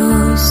like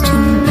yours. To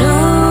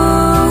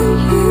know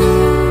you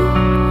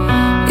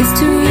is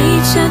to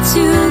reach out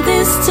to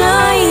this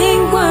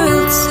dying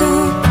world so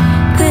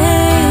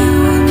they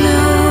will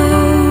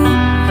know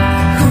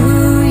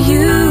who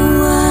you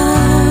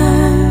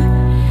are.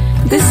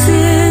 This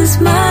is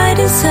my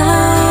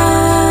desire.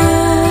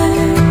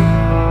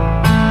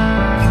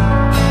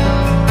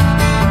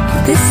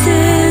 This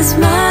is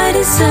my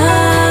desire.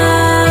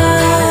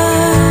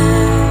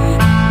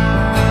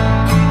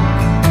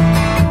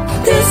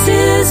 This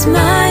is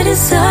my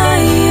desire.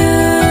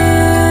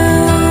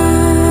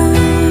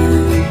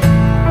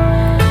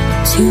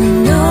 To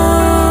know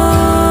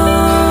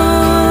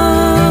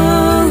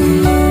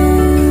you.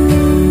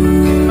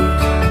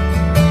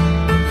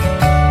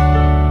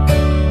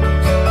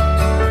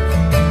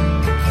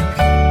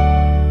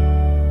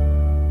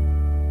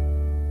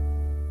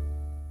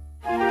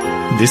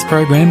 This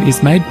program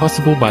is made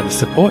possible by the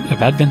support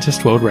of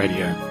Adventist World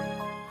Radio.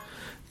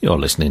 You're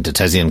listening to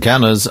Tassie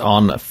Encounters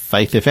on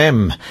Faith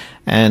FM.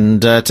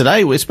 And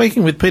today we're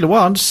speaking with Peter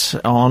Watts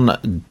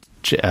on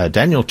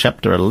Daniel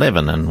chapter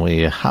 11, and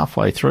we're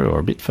halfway through, or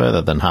a bit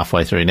further than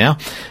halfway through now,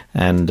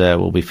 and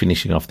we'll be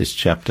finishing off this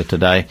chapter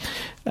today.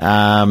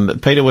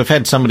 Peter, we've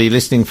had somebody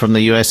listening from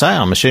the USA.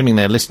 I'm assuming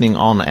they're listening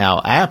on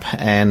our app,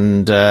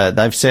 and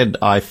they've said,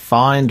 I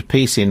find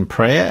peace in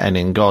prayer and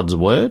in God's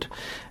Word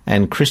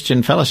and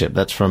Christian fellowship.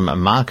 That's from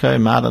Marco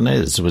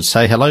Martinez. Would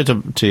say hello to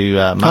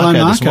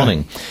Marco this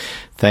morning.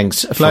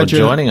 Thanks for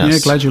joining us. Yeah,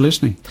 glad you're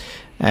listening.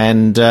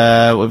 And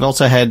we've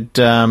also had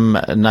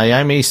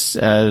Naomi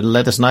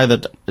let us know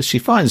that she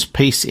finds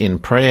peace in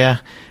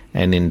prayer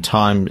and in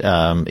times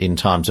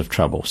of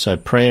trouble. So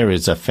prayer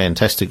is a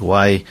fantastic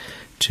way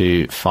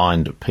to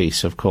find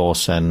peace, of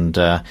course. And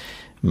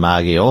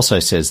Margie also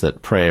says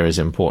that prayer is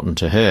important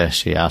to her.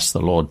 She asks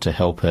the Lord to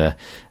help her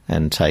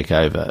and take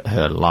over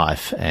her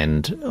life,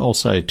 and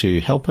also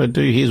to help her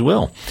do His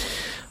will.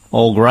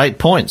 All great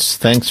points.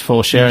 Thanks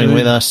for sharing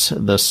with us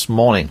this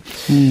morning.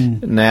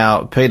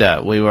 Now,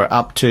 Peter, we were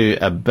up to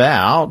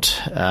about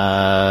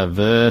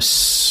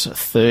verse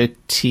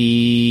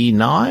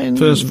 39?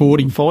 Verse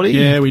 40. 40?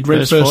 Yeah, we'd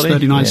read verse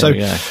 39. So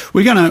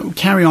we're going to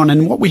carry on.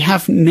 And what we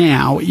have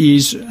now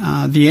is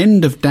the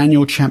end of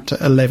Daniel chapter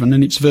 11,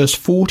 and it's verse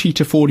 40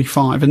 to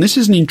 45. And this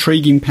is an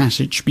intriguing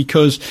passage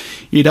because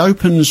it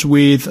opens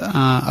with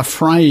a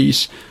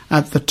phrase,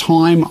 at the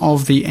time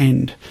of the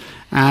end.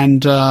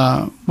 And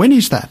when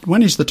is that?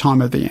 When is the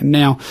time of the end?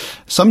 Now,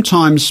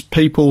 sometimes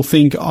people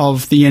think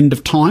of the end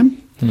of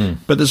time,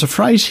 but there's a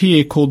phrase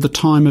here called the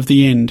time of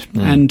the end.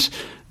 And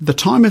the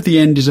time of the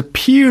end is a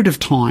period of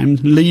time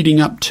leading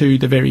up to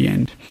the very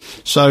end.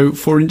 So,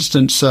 for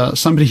instance,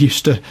 somebody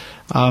used to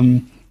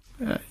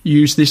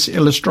use this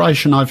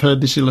illustration. I've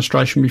heard this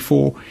illustration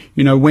before.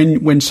 You know,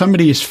 when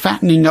somebody is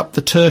fattening up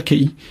the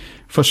turkey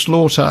for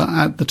slaughter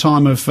at the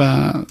time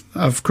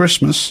of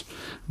Christmas,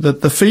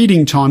 that the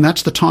feeding time,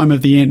 that's the time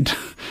of the end.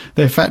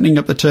 They're fattening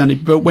up the turkey.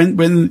 But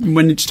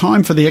when it's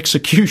time for the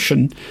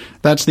execution,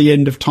 that's the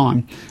end of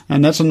time.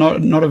 And that's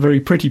not a very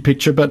pretty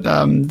picture, but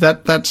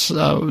that's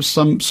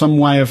some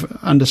way of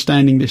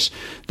understanding this.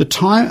 The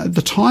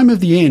time of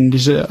the end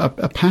is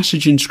a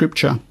passage in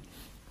Scripture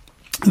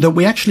that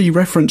we actually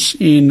reference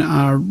in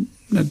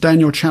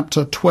Daniel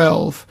chapter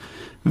 12,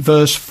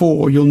 verse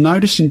 4. You'll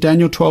notice in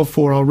Daniel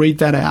 12:4, I'll read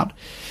that out.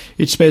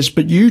 It says,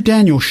 but you,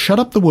 Daniel, shut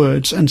up the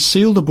words and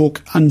seal the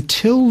book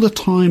until the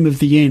time of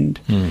the end.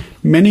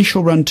 Many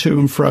shall run to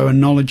and fro, and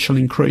knowledge shall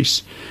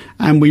increase.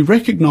 And we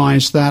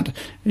recognize that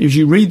as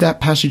you read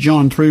that passage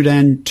on through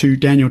to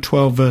Daniel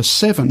 12, verse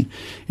 7,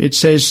 it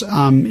says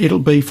it'll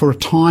be for a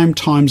time,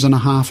 times and a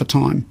half a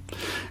time.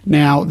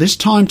 Now, this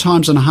time,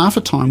 times and a half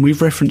a time,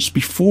 we've referenced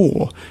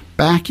before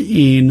back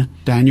in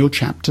Daniel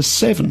chapter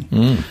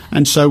 7.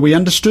 And so we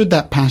understood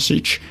that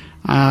passage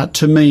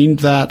to mean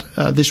that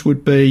this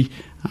would be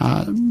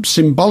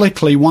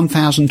symbolically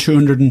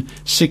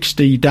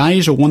 1,260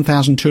 days or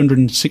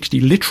 1,260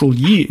 literal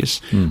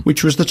years,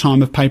 which was the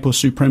time of papal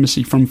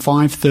supremacy from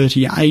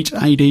 538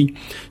 AD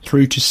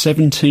through to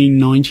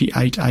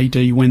 1798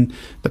 AD, when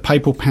the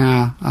papal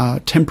power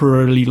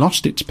temporarily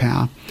lost its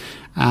power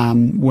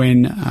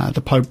when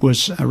the Pope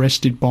was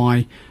arrested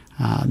by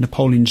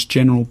Napoleon's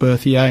general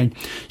Berthier.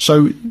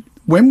 So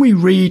when we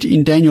read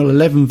in Daniel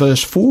 11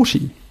 verse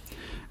 40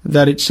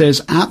 that it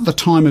says at the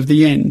time of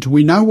the end,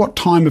 we know what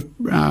time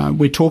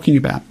we're talking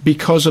about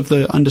because of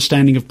the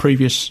understanding of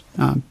previous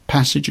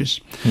passages.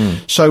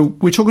 So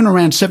we're talking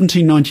around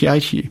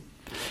 1798 here.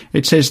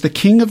 It says, the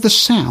king of the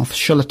south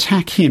shall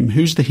attack him.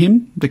 Who's the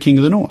him? The king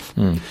of the north.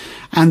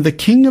 And the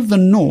king of the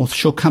north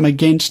shall come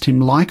against him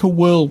like a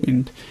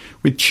whirlwind,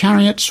 with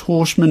chariots,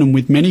 horsemen, and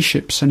with many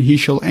ships, and he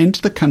shall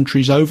enter the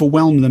countries,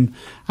 overwhelm them,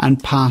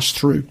 and pass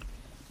through.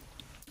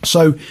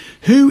 So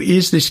who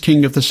is this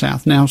king of the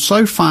south? Now,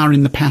 so far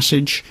in the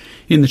passage,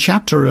 in the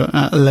chapter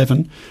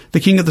 11, the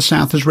king of the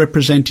south has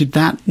represented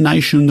that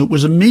nation that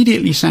was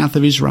immediately south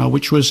of Israel,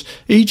 which was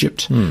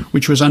Egypt,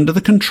 which was under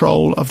the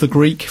control of the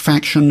Greek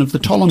faction of the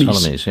Ptolemies.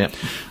 Ptolemies, yeah.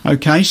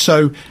 Okay,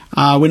 so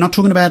we're not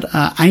talking about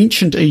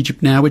ancient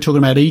Egypt now. We're talking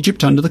about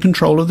Egypt under the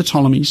control of the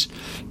Ptolemies.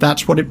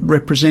 That's what it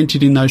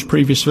represented in those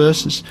previous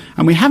verses.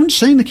 And we haven't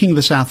seen the king of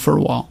the south for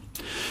a while.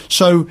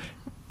 So,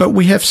 but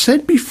we have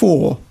said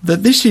before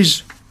that this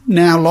is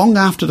now long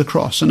after the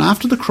cross, and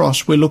after the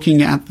cross we're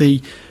looking at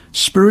the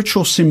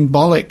spiritual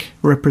symbolic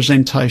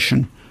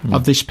representation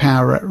of this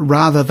power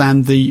rather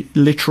than the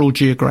literal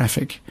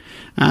geographic,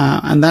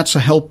 and that's a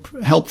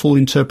helpful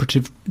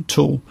interpretive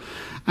tool.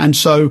 And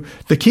so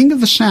the king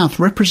of the south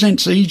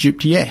represents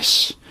Egypt,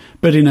 yes,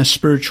 but in a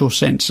spiritual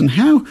sense. And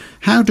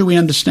how do we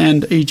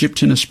understand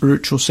Egypt in a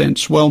spiritual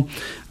sense? Well,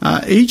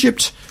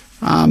 Egypt,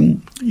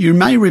 you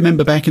may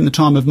remember back in the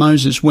time of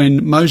Moses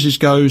when Moses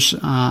goes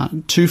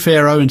to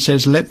Pharaoh and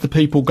says, "Let the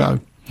people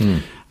go."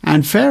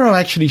 And Pharaoh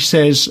actually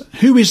says,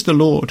 "Who is the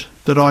Lord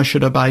that I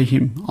should obey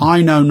him?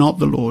 I know not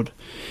the Lord."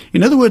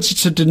 In other words,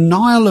 it's a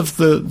denial of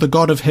the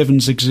God of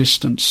heaven's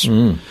existence.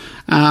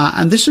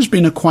 And this has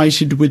been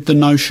equated with the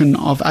notion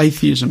of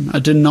atheism, a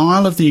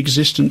denial of the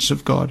existence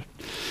of God.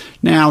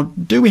 Now,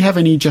 do we have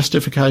any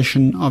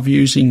justification of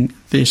using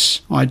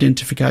this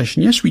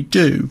identification? Yes, we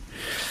do.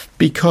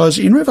 Because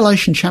in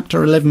Revelation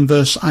chapter 11,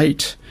 verse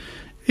 8,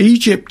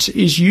 Egypt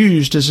is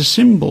used as a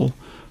symbol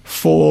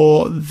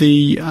for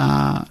the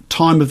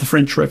time of the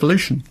French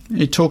Revolution.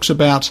 It talks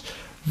about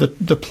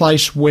the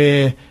place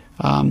where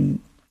the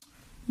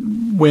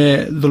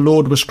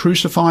Lord was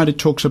crucified. It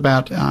talks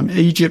about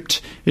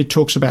Egypt. It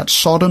talks about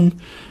Sodom.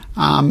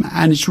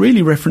 And it's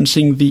really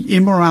referencing the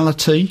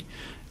immorality,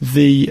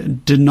 the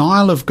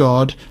denial of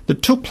God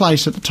that took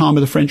place at the time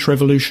of the French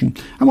Revolution.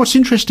 And what's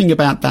interesting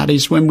about that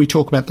is when we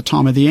talk about the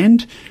time of the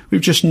end, we've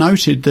just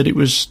noted that it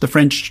was the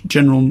French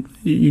general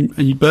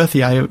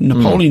Berthier,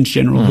 Napoleon's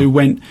general, who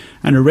went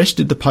and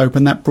arrested the Pope,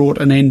 and that brought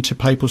an end to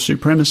papal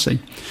supremacy.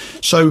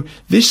 So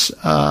this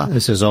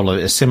is all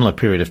a similar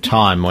period of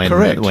time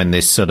when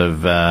this sort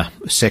of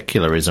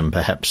secularism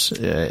perhaps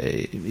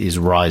is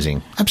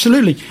rising.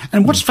 Absolutely.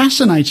 And what's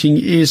fascinating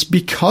is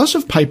because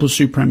of papal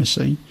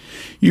supremacy,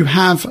 you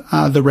have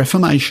the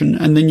Reformation,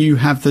 and then you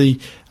have the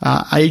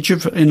Age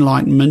of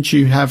Enlightenment.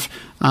 You have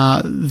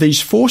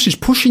these forces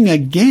pushing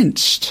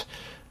against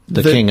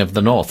the King of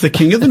the North. The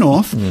King of the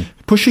North,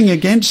 pushing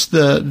against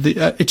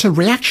it's a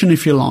reaction,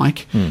 if you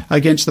like,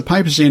 against the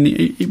papacy.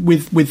 And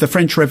with the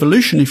French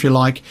Revolution, if you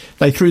like,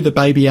 they threw the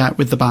baby out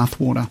with the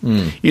bathwater,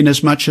 in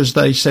as much as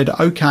they said,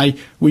 okay,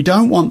 we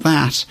don't want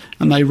that,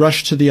 and they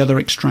rushed to the other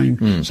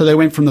extreme. So they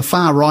went from the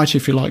far right,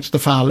 if you like, to the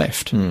far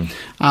left.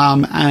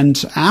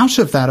 And out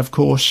of that, of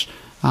course,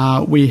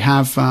 we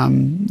have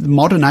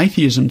modern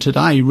atheism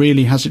today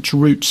really has its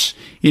roots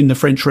in the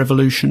French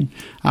Revolution.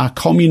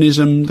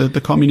 Communism,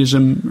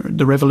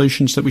 the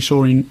revolutions that we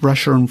saw in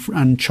Russia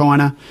and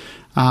China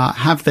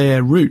have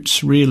their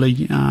roots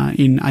really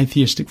in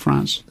atheistic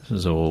France. This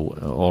is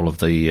all of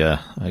the,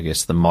 I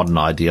guess, the modern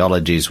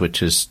ideologies,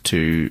 which is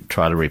to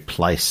try to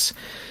replace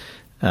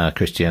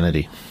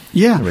Christianity.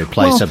 Yeah.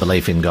 Replace a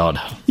belief in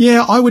God.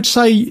 Yeah, I would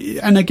say,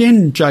 and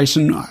again,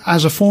 Jason,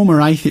 as a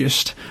former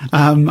atheist,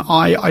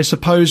 I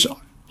suppose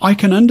I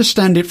can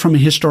understand it from a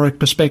historic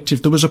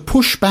perspective. There was a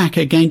pushback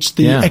against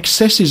the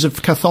excesses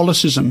of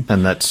Catholicism.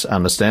 And that's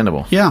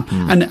understandable. Yeah.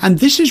 And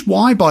this is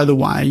why, by the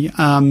way,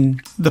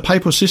 the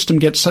papal system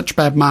gets such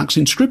bad marks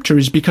in Scripture,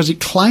 is because it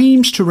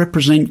claims to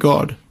represent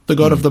God, the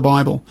God of the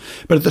Bible.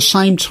 But at the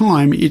same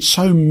time, it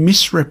so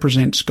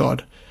misrepresents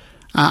God.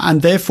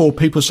 And therefore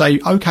people say,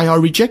 okay, I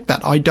reject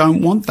that. I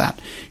don't want that.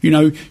 You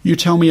know, you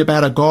tell me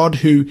about a God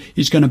who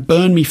is going to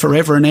burn me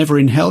forever and ever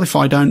in hell if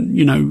I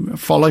don't,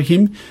 follow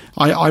him.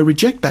 I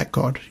reject that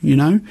God,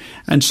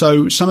 And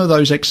so some of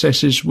those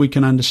excesses we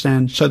can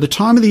understand. So the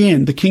time of the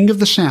end, the king of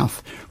the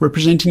south,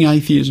 representing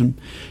atheism,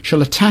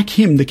 shall attack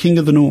him, the king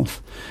of the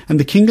north. And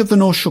the king of the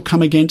north shall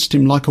come against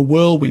him like a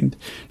whirlwind.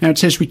 Now it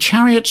says, with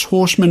chariots,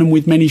 horsemen, and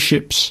with many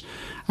ships.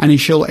 And he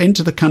shall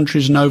enter the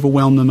countries and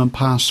overwhelm them and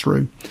pass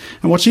through.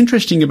 And what's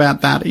interesting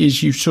about that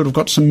is you've sort of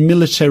got some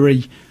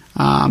military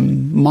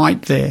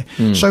might there.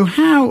 So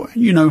how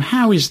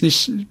is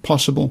this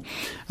possible?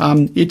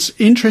 It's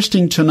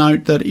interesting to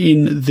note that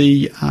in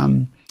the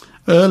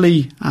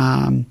late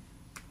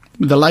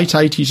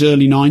 80s,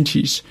 early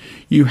 90s,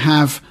 you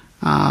have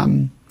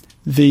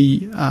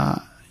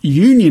the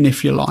union,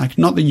 if you like,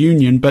 not the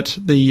union, but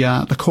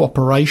the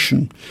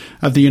cooperation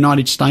of the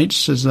United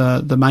States as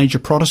the major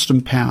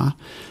Protestant power,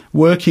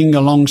 working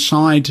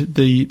alongside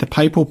the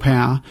papal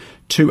power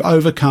to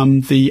overcome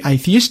the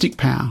atheistic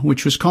power,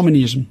 which was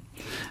communism.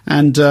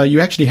 And you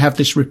actually have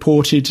this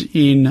reported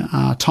in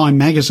Time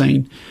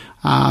magazine.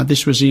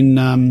 This was in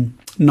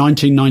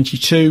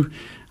 1992.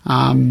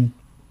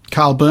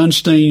 Carl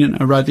Bernstein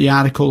wrote the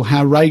article,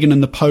 How Reagan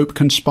and the Pope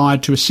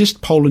Conspired to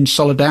Assist Poland's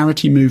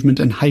Solidarity Movement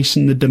and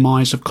Hasten the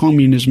Demise of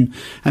Communism,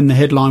 and the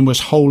headline was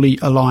Holy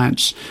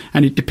Alliance.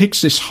 And it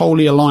depicts this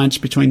holy alliance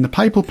between the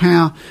papal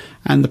power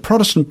and the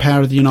Protestant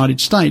power of the United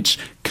States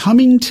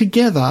coming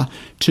together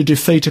to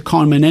defeat a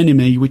common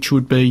enemy, which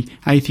would be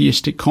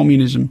atheistic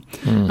communism.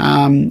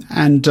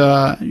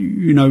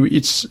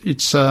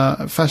 It's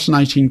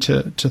fascinating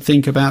to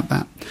think about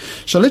that.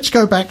 So let's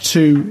go back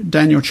to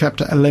Daniel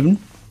chapter 11.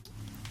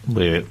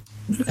 We're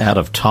out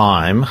of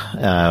time.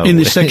 In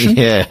this section?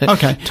 Yeah.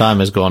 Okay. Time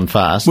has gone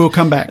fast. We'll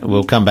come back.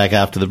 We'll come back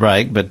after the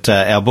break. But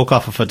our book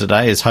offer for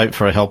today is Hope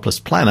for a Helpless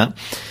Planet.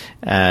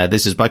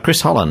 This is by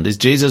Chris Holland. Is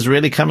Jesus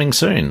really coming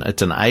soon?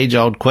 It's an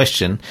age-old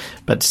question,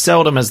 but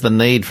seldom has the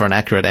need for an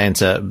accurate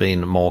answer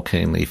been more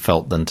keenly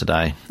felt than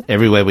today.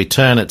 Everywhere we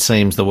turn, it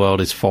seems the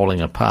world is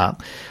falling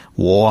apart.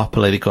 War,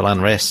 political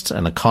unrest,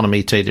 an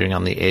economy teetering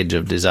on the edge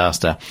of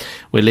disaster.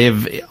 We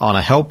live on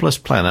a helpless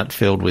planet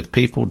filled with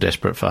people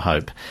desperate for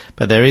hope.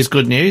 But there is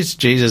good news.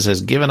 Jesus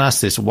has given us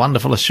this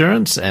wonderful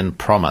assurance and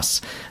promise.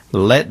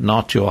 Let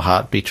not your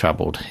heart be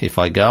troubled. If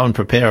I go and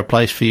prepare a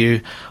place for you,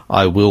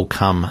 I will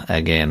come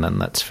again.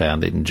 And that's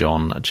found in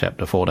John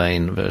chapter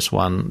 14, verse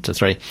 1 to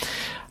 3.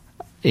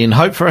 In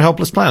Hope for a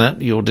Helpless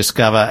Planet, you'll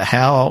discover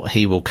how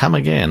he will come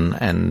again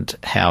and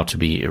how to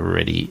be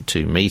ready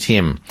to meet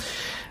him.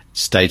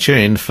 Stay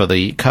tuned for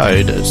the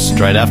code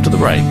straight after the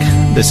break.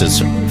 This is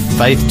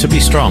Faith to be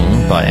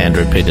Strong by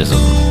Andrew Peterson.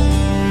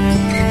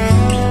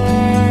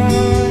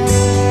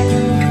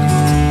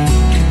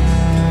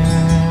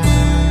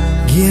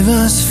 Give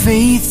us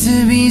faith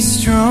to be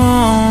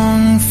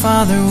strong,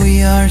 Father,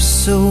 we are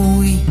so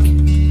weak.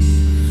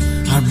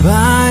 Our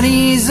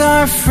bodies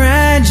are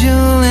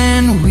fragile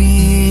and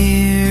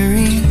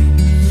weary,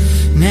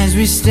 and as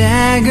we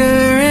stagger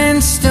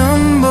and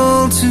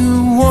stumble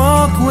to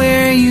walk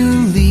where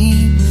you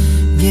lead,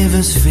 give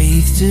us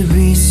faith to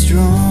be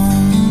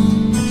strong.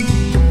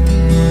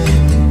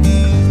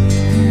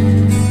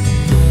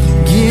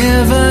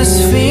 Give us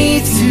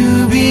faith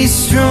to be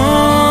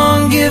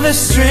strong, give us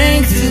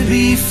strength to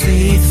be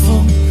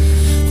faithful.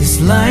 This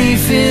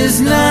life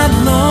is not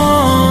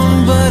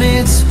long, but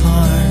it's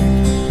hard.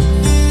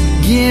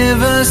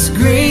 Give us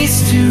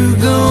grace to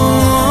go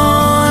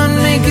on,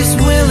 make us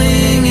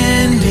willing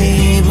and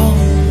able.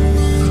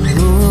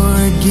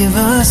 Lord, give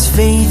us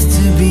faith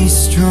to be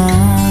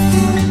strong.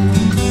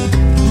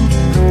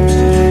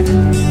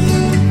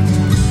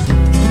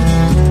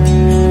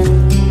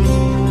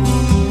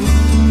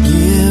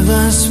 Give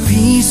us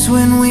peace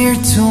when we're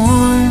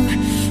torn,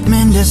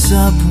 mend us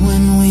up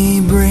when we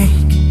break.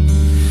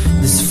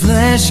 This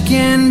flesh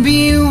can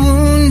be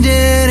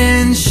wounded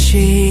and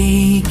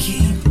shaky,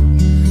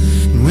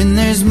 and when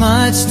there's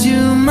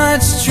too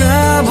much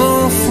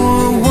trouble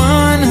for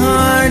one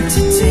heart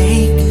to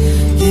take,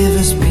 give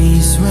us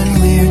peace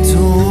when we're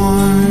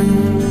torn.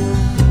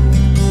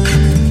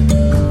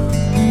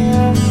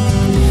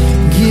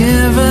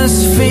 Give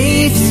us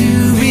faith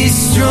to be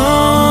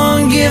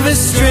strong, give us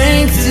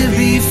strength to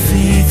be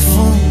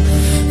faithful.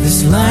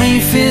 This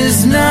life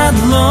is not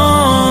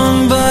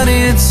long, but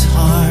it's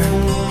hard.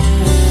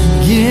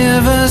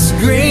 Give us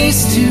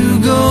grace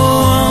to go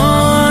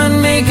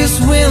on, make us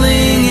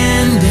willing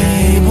and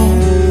able.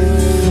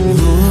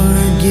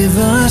 Lord, give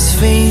us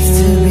faith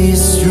to be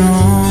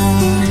strong.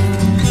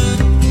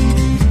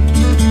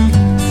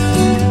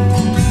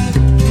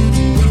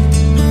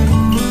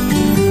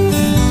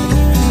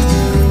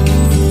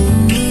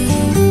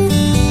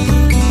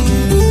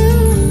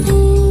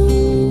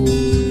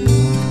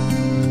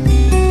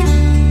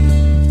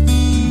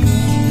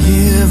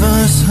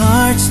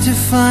 Hearts to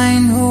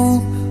find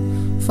hope,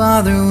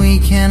 Father, we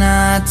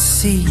cannot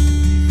see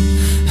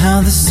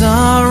how the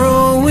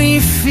sorrow we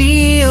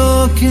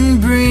feel can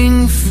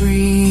bring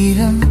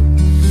freedom.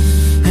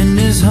 And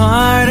as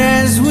hard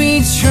as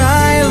we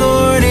try,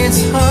 Lord,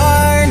 it's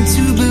hard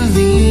to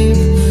believe.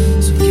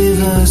 So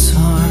give us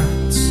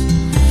hearts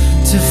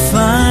to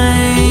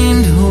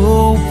find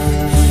hope.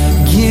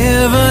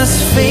 Give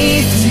us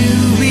faith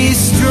to be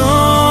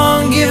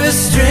strong, give us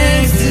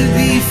strength to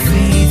be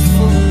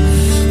faithful.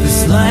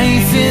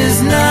 Life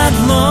is not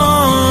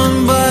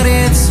long, but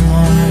it's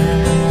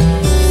hard.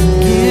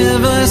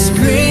 Give us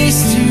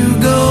grace to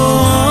go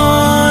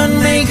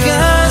on, make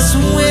us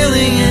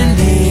willing and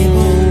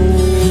able.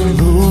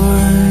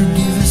 Lord,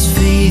 give us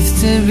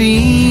faith to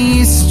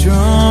be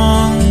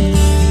strong.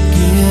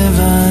 Give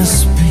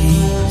us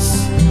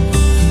peace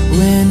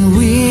when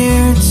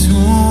we're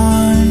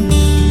torn.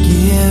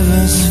 Give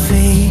us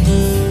faith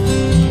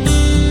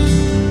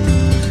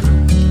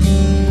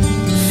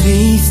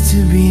to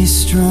be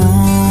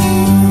strong.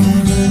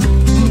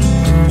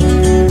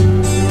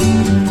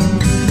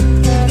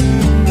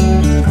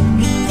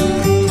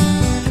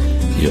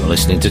 You're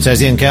listening to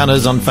Tassie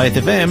Encounters on Faith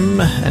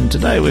FM, and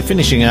today we're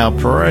finishing our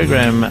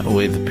program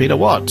with Peter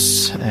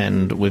Watts,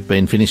 and we've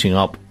been finishing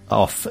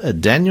off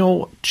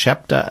Daniel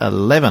chapter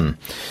 11.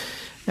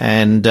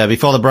 And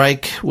before the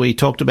break, we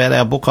talked about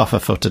our book offer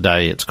for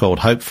today. It's called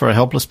Hope for a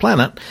Helpless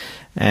Planet,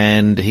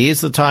 And here's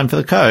the time for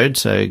the code,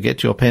 so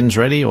get your pens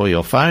ready or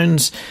your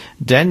phones.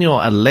 Daniel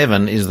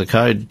 11 is the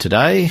code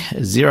today,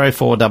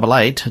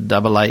 0488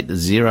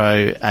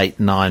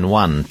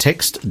 880891.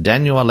 Text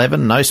Daniel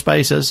 11, no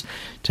spaces.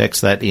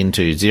 Text that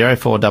into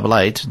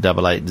 0488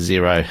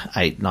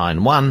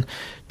 880891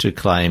 to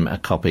claim a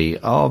copy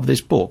of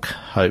this book,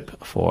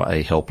 Hope for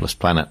a Helpless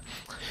Planet.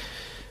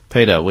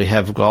 Peter, we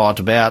have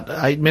got about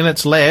 8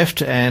 minutes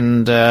left,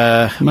 and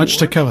much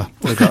to cover.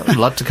 We've got a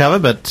lot to cover,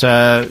 but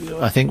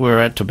I think we're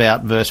at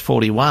about verse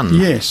 41.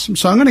 Yes,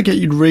 so I'm going to get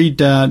you to read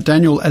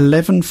Daniel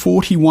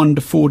 11:41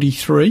 to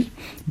 43,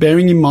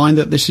 bearing in mind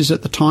that this is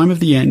at the time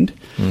of the end,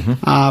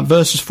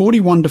 verses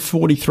 41 to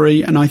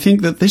 43, and I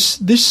think that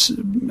this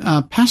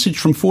passage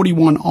from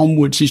 41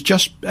 onwards is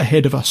just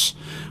ahead of us.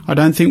 I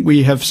don't think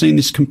we have seen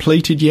this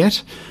completed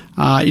yet.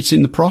 It's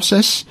in the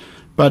process.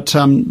 But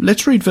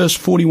let's read verse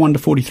 41 to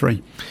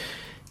 43.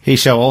 He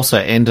shall also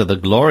enter the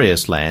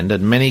glorious land,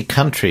 and many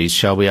countries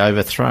shall be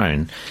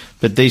overthrown,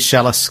 but these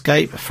shall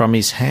escape from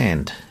his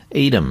hand,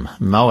 Edom,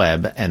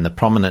 Moab, and the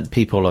prominent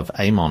people of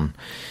Ammon.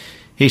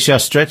 He shall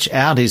stretch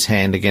out his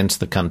hand against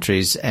the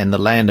countries, and the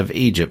land of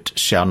Egypt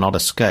shall not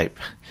escape.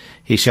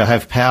 He shall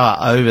have power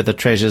over the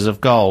treasures of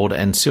gold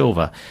and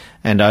silver,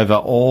 and over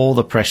all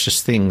the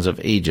precious things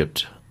of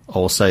Egypt.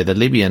 Also the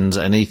Libyans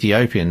and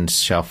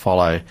Ethiopians shall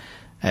follow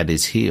at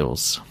his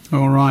heels.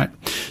 All right.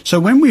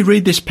 So when we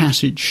read this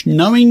passage,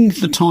 knowing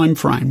the time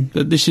frame,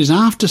 that this is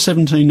after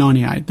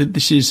 1798, that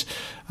this is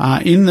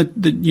in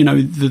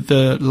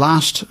the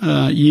last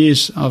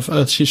years of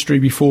Earth's history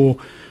before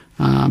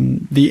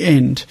the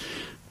end,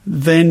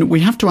 then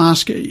we have to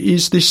ask,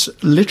 is this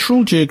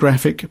literal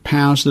geographic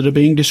powers that are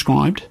being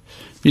described?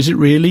 Is it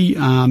really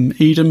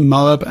Edom,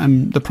 Moab,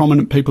 and the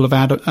prominent people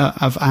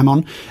of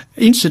Ammon?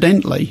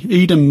 Incidentally,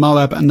 Edom,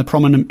 Moab, and the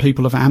prominent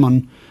people of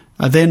Ammon,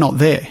 they're not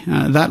there.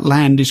 That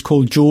land is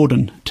called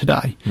Jordan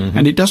today.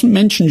 And it doesn't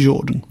mention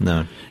Jordan.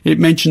 No. It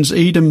mentions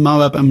Edom,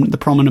 Moab, and the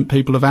prominent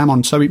people of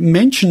Ammon. So it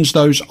mentions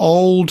those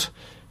old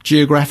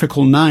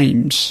geographical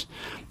names.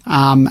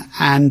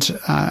 And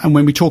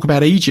when we talk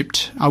about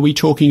Egypt, are we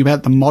talking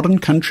about the modern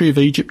country of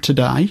Egypt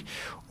today?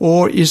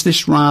 Or is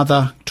this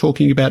rather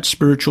talking about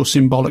spiritual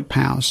symbolic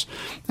powers?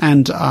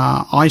 And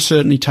I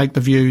certainly take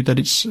the view that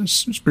it's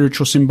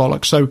spiritual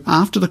symbolic. So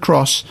after the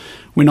cross,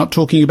 we're not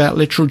talking about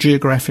literal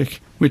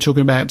geographic. We're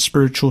talking about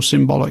spiritual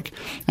symbolic.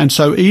 And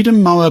so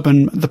Edom, Moab,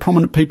 and the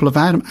prominent people of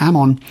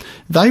Ammon,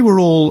 they were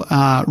all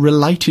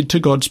related to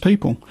God's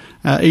people.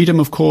 Edom,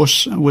 of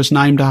course, was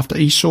named after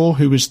Esau,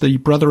 who was the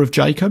brother of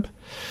Jacob.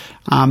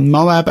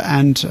 Moab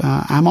and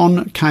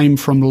Ammon came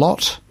from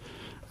Lot.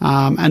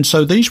 And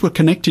so these were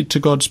connected to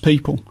God's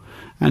people.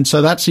 And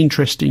so that's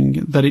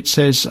interesting that it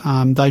says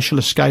they shall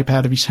escape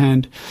out of his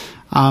hand.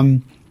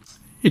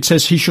 It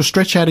says he shall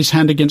stretch out his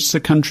hand against the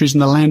countries,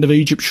 and the land of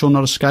Egypt shall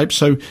not escape.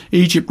 So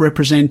Egypt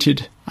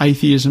represented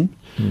atheism.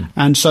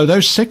 And so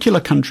those secular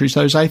countries,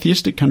 those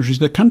atheistic countries,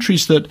 the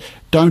countries that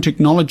don't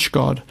acknowledge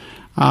God,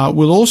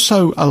 will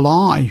also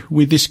ally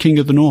with this king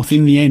of the north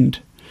in the end.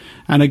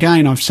 And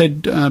again, I've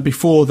said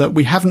before that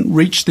we haven't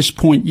reached this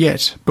point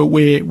yet, but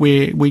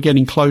we're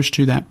getting close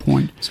to that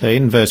point. So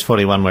in verse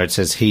 41 where it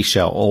says, he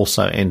shall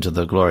also enter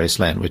the glorious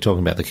land, we're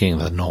talking about the king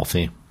of the north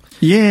here.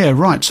 Yeah,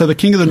 right. So the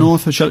king of the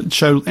north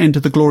shall enter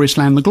the glorious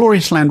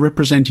land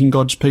representing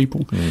God's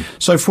people.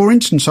 So for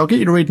instance, I'll get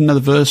you to read another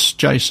verse,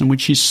 Jason,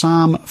 which is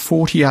Psalm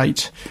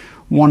 48,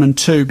 1 and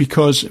 2,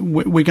 because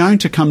we're going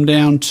to come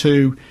down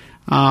to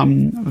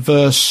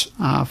verse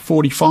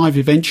 45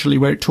 eventually,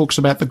 where it talks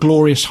about the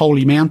glorious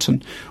holy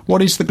mountain.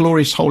 What is the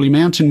glorious holy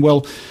mountain?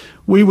 Well,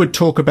 we would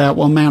talk about,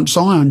 Mount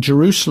Zion,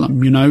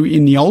 Jerusalem,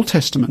 in the Old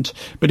Testament.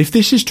 But if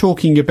this is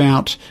talking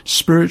about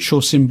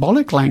spiritual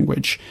symbolic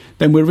language,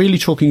 then we're really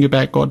talking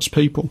about God's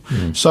people.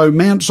 So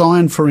Mount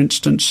Zion, for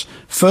instance,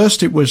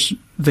 first it was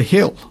the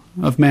hill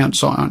of Mount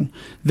Zion.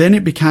 Then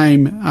it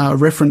became a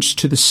reference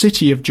to the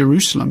city of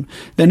Jerusalem.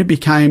 Then it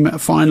became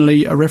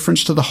finally a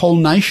reference to the whole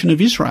nation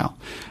of Israel.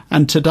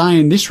 And today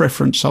in this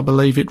reference, I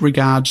believe it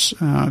regards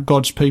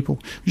God's people.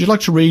 Would you like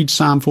to read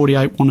Psalm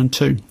 48, 1 and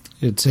 2?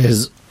 It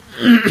says,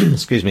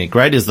 excuse me,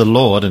 great is the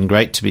Lord and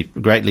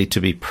greatly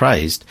to be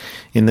praised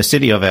in the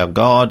city of our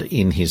God,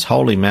 in his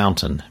holy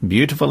mountain,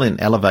 beautiful in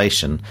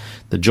elevation,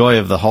 the joy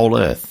of the whole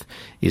earth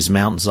is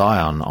Mount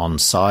Zion on the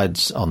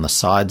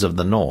sides of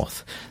the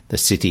north, the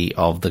city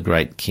of the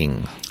great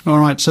King. All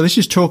right, so this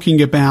is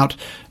talking about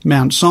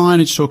Mount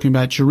Zion, it's talking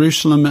about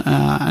Jerusalem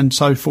and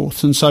so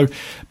forth. And so,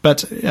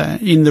 but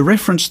in the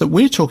reference that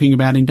we're talking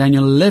about in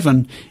Daniel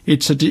 11,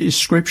 it's a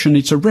description,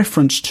 it's a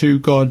reference to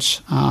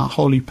God's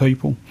holy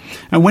people.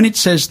 And when it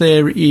says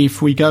there,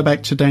 if we go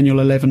back to Daniel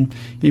 11,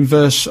 in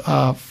verse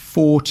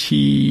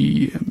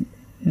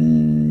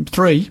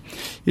 43,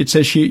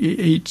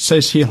 it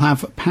says he'll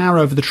have power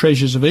over the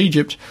treasures of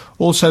Egypt.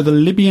 Also the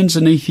Libyans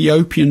and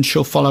Ethiopians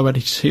shall follow at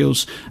his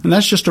heels. And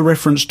that's just a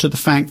reference to the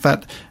fact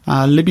that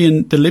the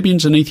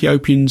Libyans and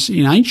Ethiopians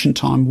in ancient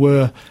time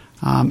were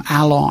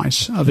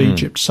allies of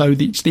Egypt. So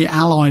it's the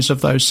allies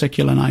of those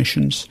secular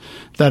nations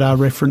that are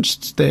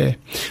referenced there.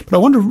 But I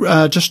want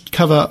to just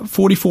cover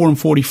 44 and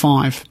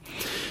 45.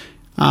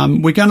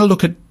 We're going to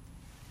look at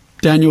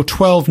Daniel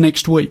 12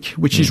 next week,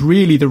 which is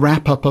really the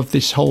wrap-up of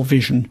this whole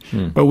vision.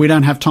 But we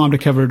don't have time to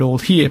cover it all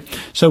here.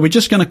 So we're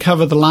just going to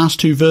cover the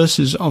last two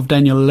verses of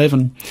Daniel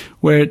 11,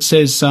 where it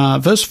says,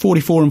 verse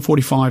 44 and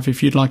 45,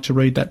 if you'd like to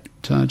read that,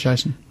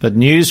 Jason. But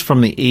news from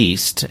the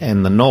east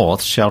and the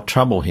north shall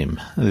trouble him.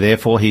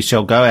 Therefore he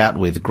shall go out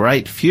with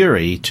great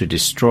fury to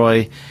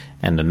destroy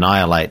and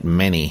annihilate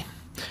many.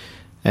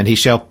 And he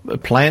shall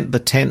plant the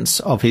tents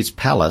of his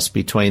palace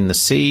between the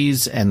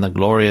seas and the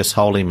glorious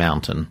holy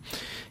mountain.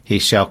 He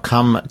shall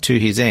come to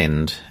his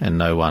end, and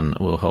no one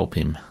will help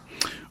him.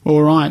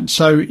 All right.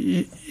 So,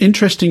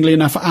 interestingly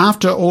enough,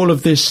 after all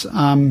of this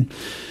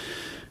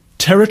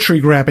territory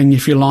grabbing,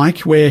 if you like,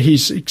 where he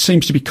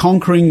seems to be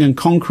conquering and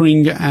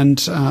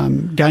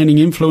gaining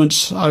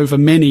influence over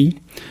many,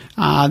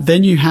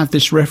 then you have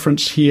this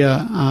reference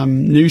here,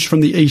 news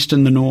from the east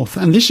and the north.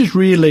 And this is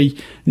really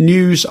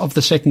news of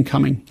the second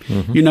coming.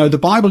 You know, the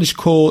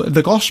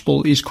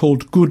gospel is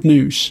called good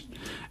news.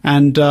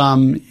 And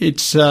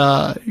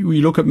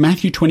we look at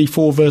Matthew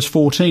 24 verse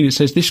 14. It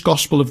says, "This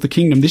gospel of the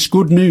kingdom, this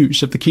good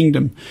news of the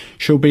kingdom,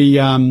 shall be,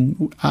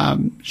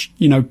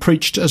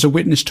 preached as a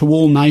witness to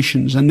all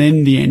nations, and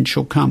then the end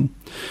shall come."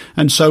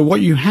 And so what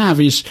you have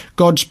is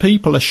God's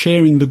people are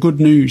sharing the good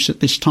news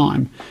at this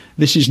time.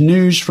 This is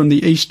news from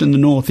the east and the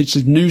north. It's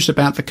news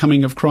about the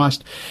coming of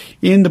Christ.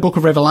 In the book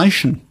of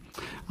Revelation,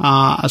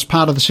 as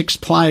part of the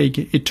sixth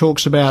plague, it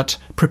talks about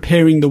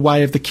preparing the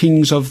way of the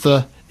kings of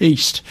the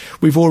east.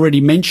 We've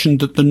already mentioned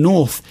that the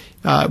north,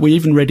 we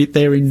even read it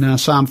there in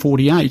Psalm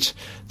 48,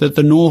 that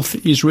the north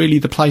is really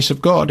the place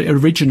of God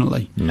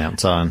originally.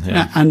 Mount Zion,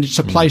 yeah. And it's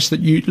a place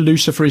that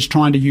Lucifer is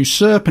trying to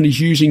usurp, and he's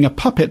using a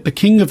puppet, the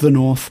king of the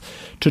north,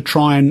 to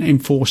try and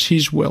enforce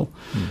his will.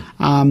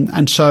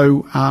 And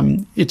so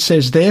it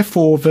says,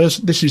 therefore,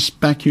 this is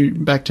back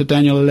to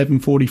Daniel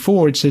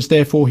 11:44, it says,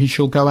 "Therefore he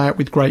shall go out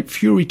with great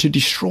fury to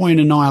destroy and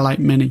annihilate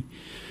many."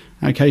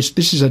 Okay, so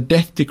this is a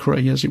death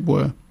decree, as it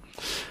were.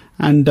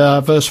 And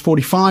verse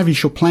 45, "He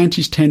shall plant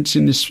his tents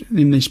in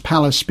this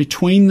palace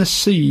between the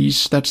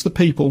seas," that's the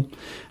people,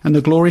 "and the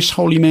glorious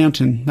holy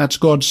mountain," that's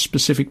God's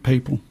specific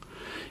people.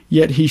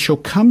 "Yet he shall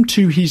come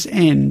to his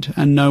end,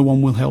 and no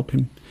one will help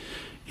him."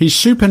 He's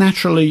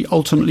supernaturally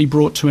ultimately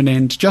brought to an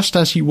end, just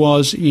as he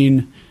was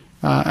in,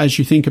 as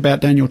you think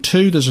about Daniel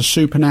 2, there's a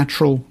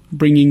supernatural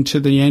bringing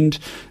to the end.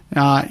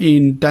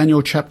 In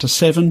Daniel chapter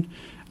 7,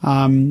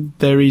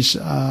 there is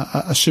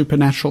a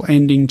supernatural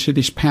ending to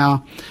this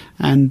power,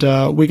 and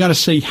we're going to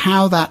see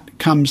how that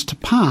comes to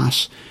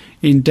pass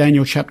in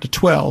Daniel chapter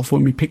 12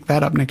 when we pick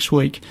that up next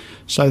week.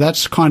 So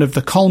that's kind of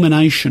the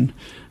culmination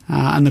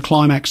and the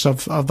climax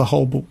of the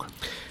whole book.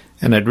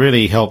 And it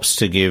really helps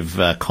to give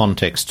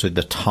context to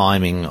the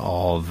timing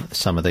of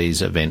some of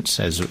these events.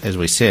 As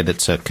we said,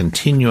 it's a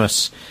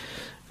continuous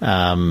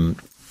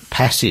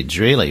passage,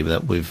 really,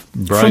 that we've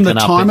broken up. From the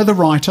time of the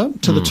writer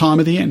to the time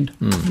of the end.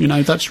 You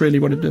know, that's really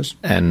what it is.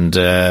 And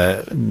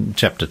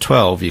chapter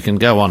 12, you can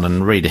go on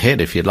and read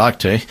ahead if you'd like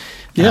to,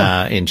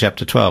 in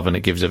chapter 12, and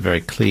it gives a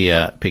very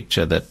clear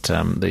picture that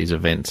these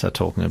events are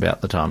talking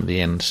about the time of the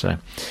end. So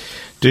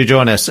do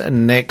join us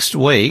next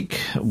week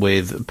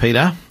with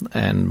Peter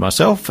and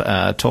myself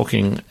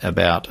talking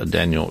about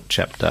Daniel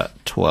chapter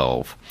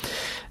 12.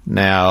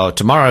 Now,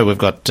 tomorrow we've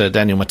got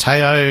Daniel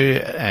Matteo,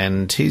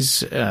 and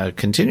he's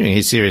continuing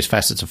his series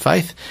Facets of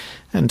Faith.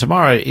 And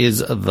tomorrow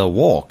is The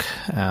Walk.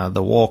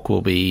 The Walk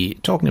will be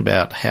talking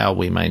about how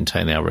we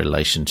maintain our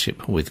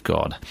relationship with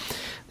God.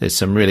 There's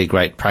some really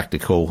great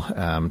practical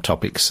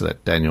topics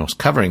that Daniel's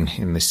covering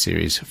in this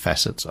series,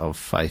 Facets of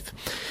Faith.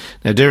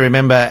 Now, do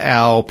remember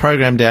our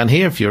program down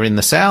here, if you're in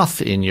the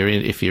south,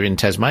 if you're in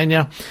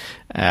Tasmania,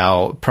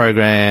 our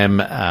program,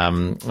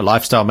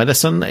 Lifestyle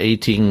Medicine,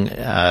 Eating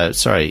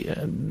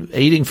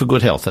for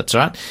Good Health, that's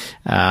right.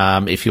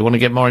 If you want to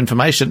get more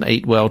information,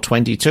 Eat Well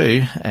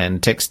 22,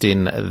 and text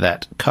in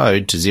that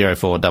code to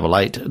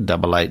 0488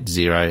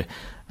 880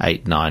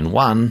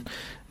 891.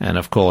 And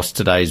of course,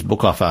 today's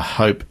book offer,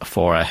 Hope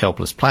for a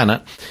Helpless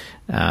Planet.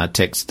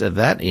 Text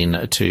that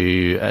in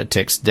to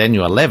text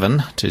Daniel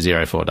 11 to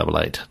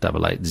 0488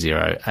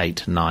 880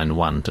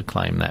 891 to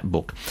claim that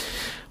book.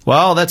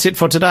 Well, that's it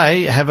for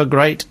today. Have a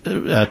great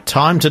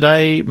time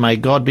today. May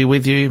God be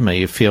with you. May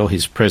you feel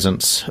his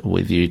presence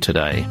with you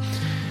today.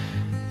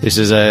 This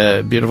is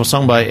a beautiful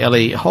song by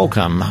Ellie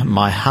Holcomb,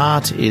 My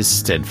Heart is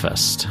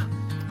Steadfast.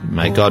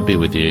 May God be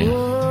with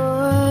you.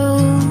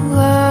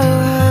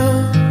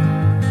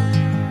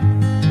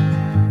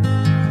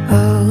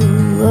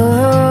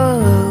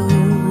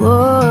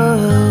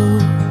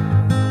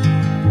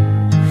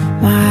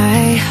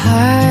 My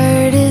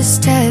heart is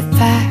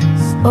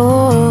steadfast,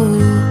 oh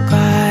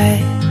God.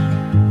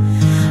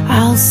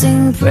 I'll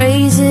sing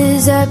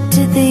praises up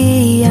to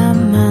thee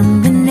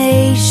among the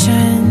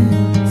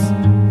nations.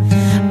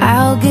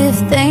 I'll give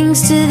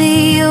thanks to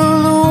thee, O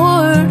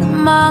Lord,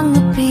 among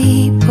the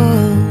peoples.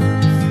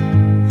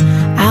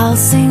 I'll I'll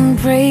sing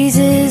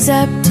praises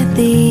up to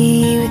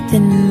thee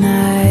within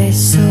my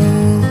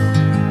soul.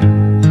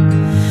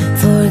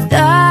 For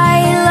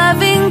thy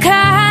loving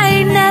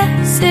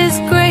kindness is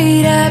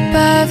great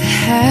above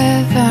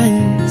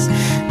heavens,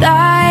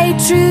 thy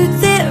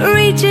truth it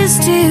reaches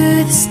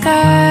to the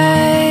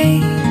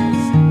skies.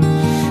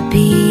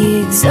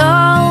 Be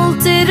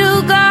exalted,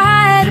 O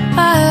God,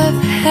 above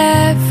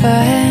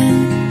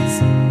heavens,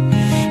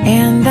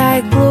 and thy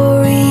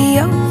glory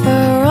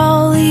over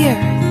all the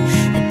earth,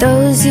 that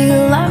those you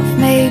love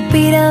may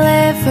be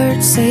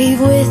delivered. Save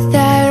with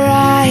thy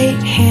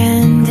right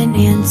hand and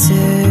answer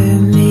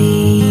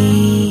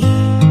me.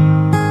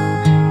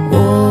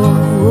 Whoa,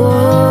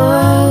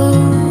 whoa,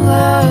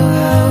 whoa,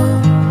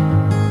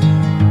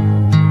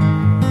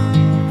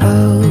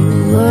 oh,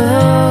 whoa,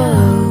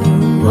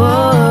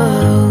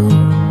 whoa.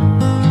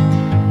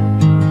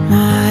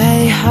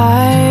 My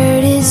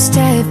heart is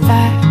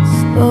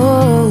steadfast,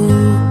 oh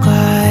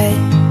God.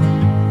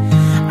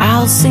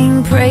 I'll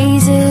sing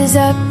praises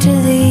up to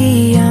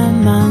thee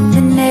among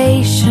the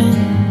nations.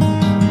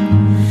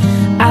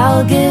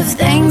 I'll give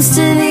thanks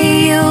to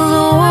thee, O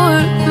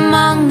Lord,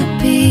 among the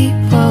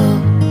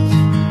peoples.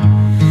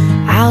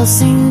 I'll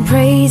sing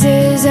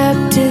praises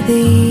up to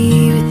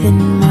thee within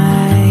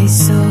my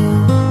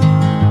soul.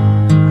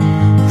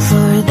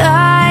 For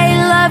thy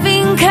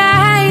loving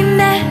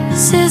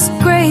kindness is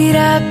great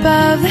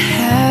above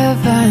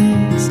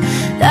heavens,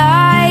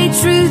 thy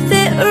truth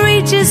it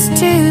reaches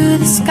to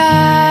the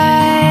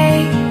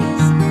skies.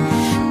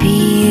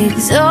 Be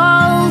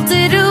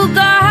exalted, O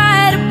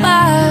God,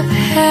 above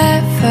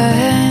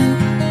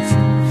heavens,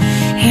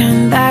 and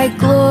thy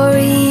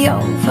glory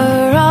over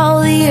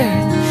all the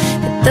earth,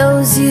 that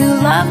those you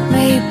love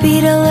may be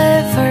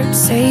delivered.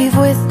 Save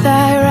with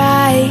thy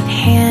right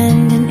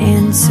hand and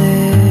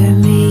answer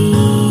me,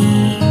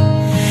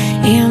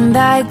 and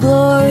thy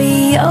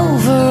glory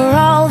over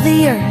all the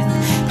earth,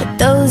 that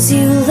those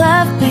you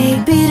love may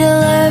be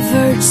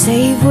delivered.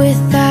 Save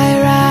with thy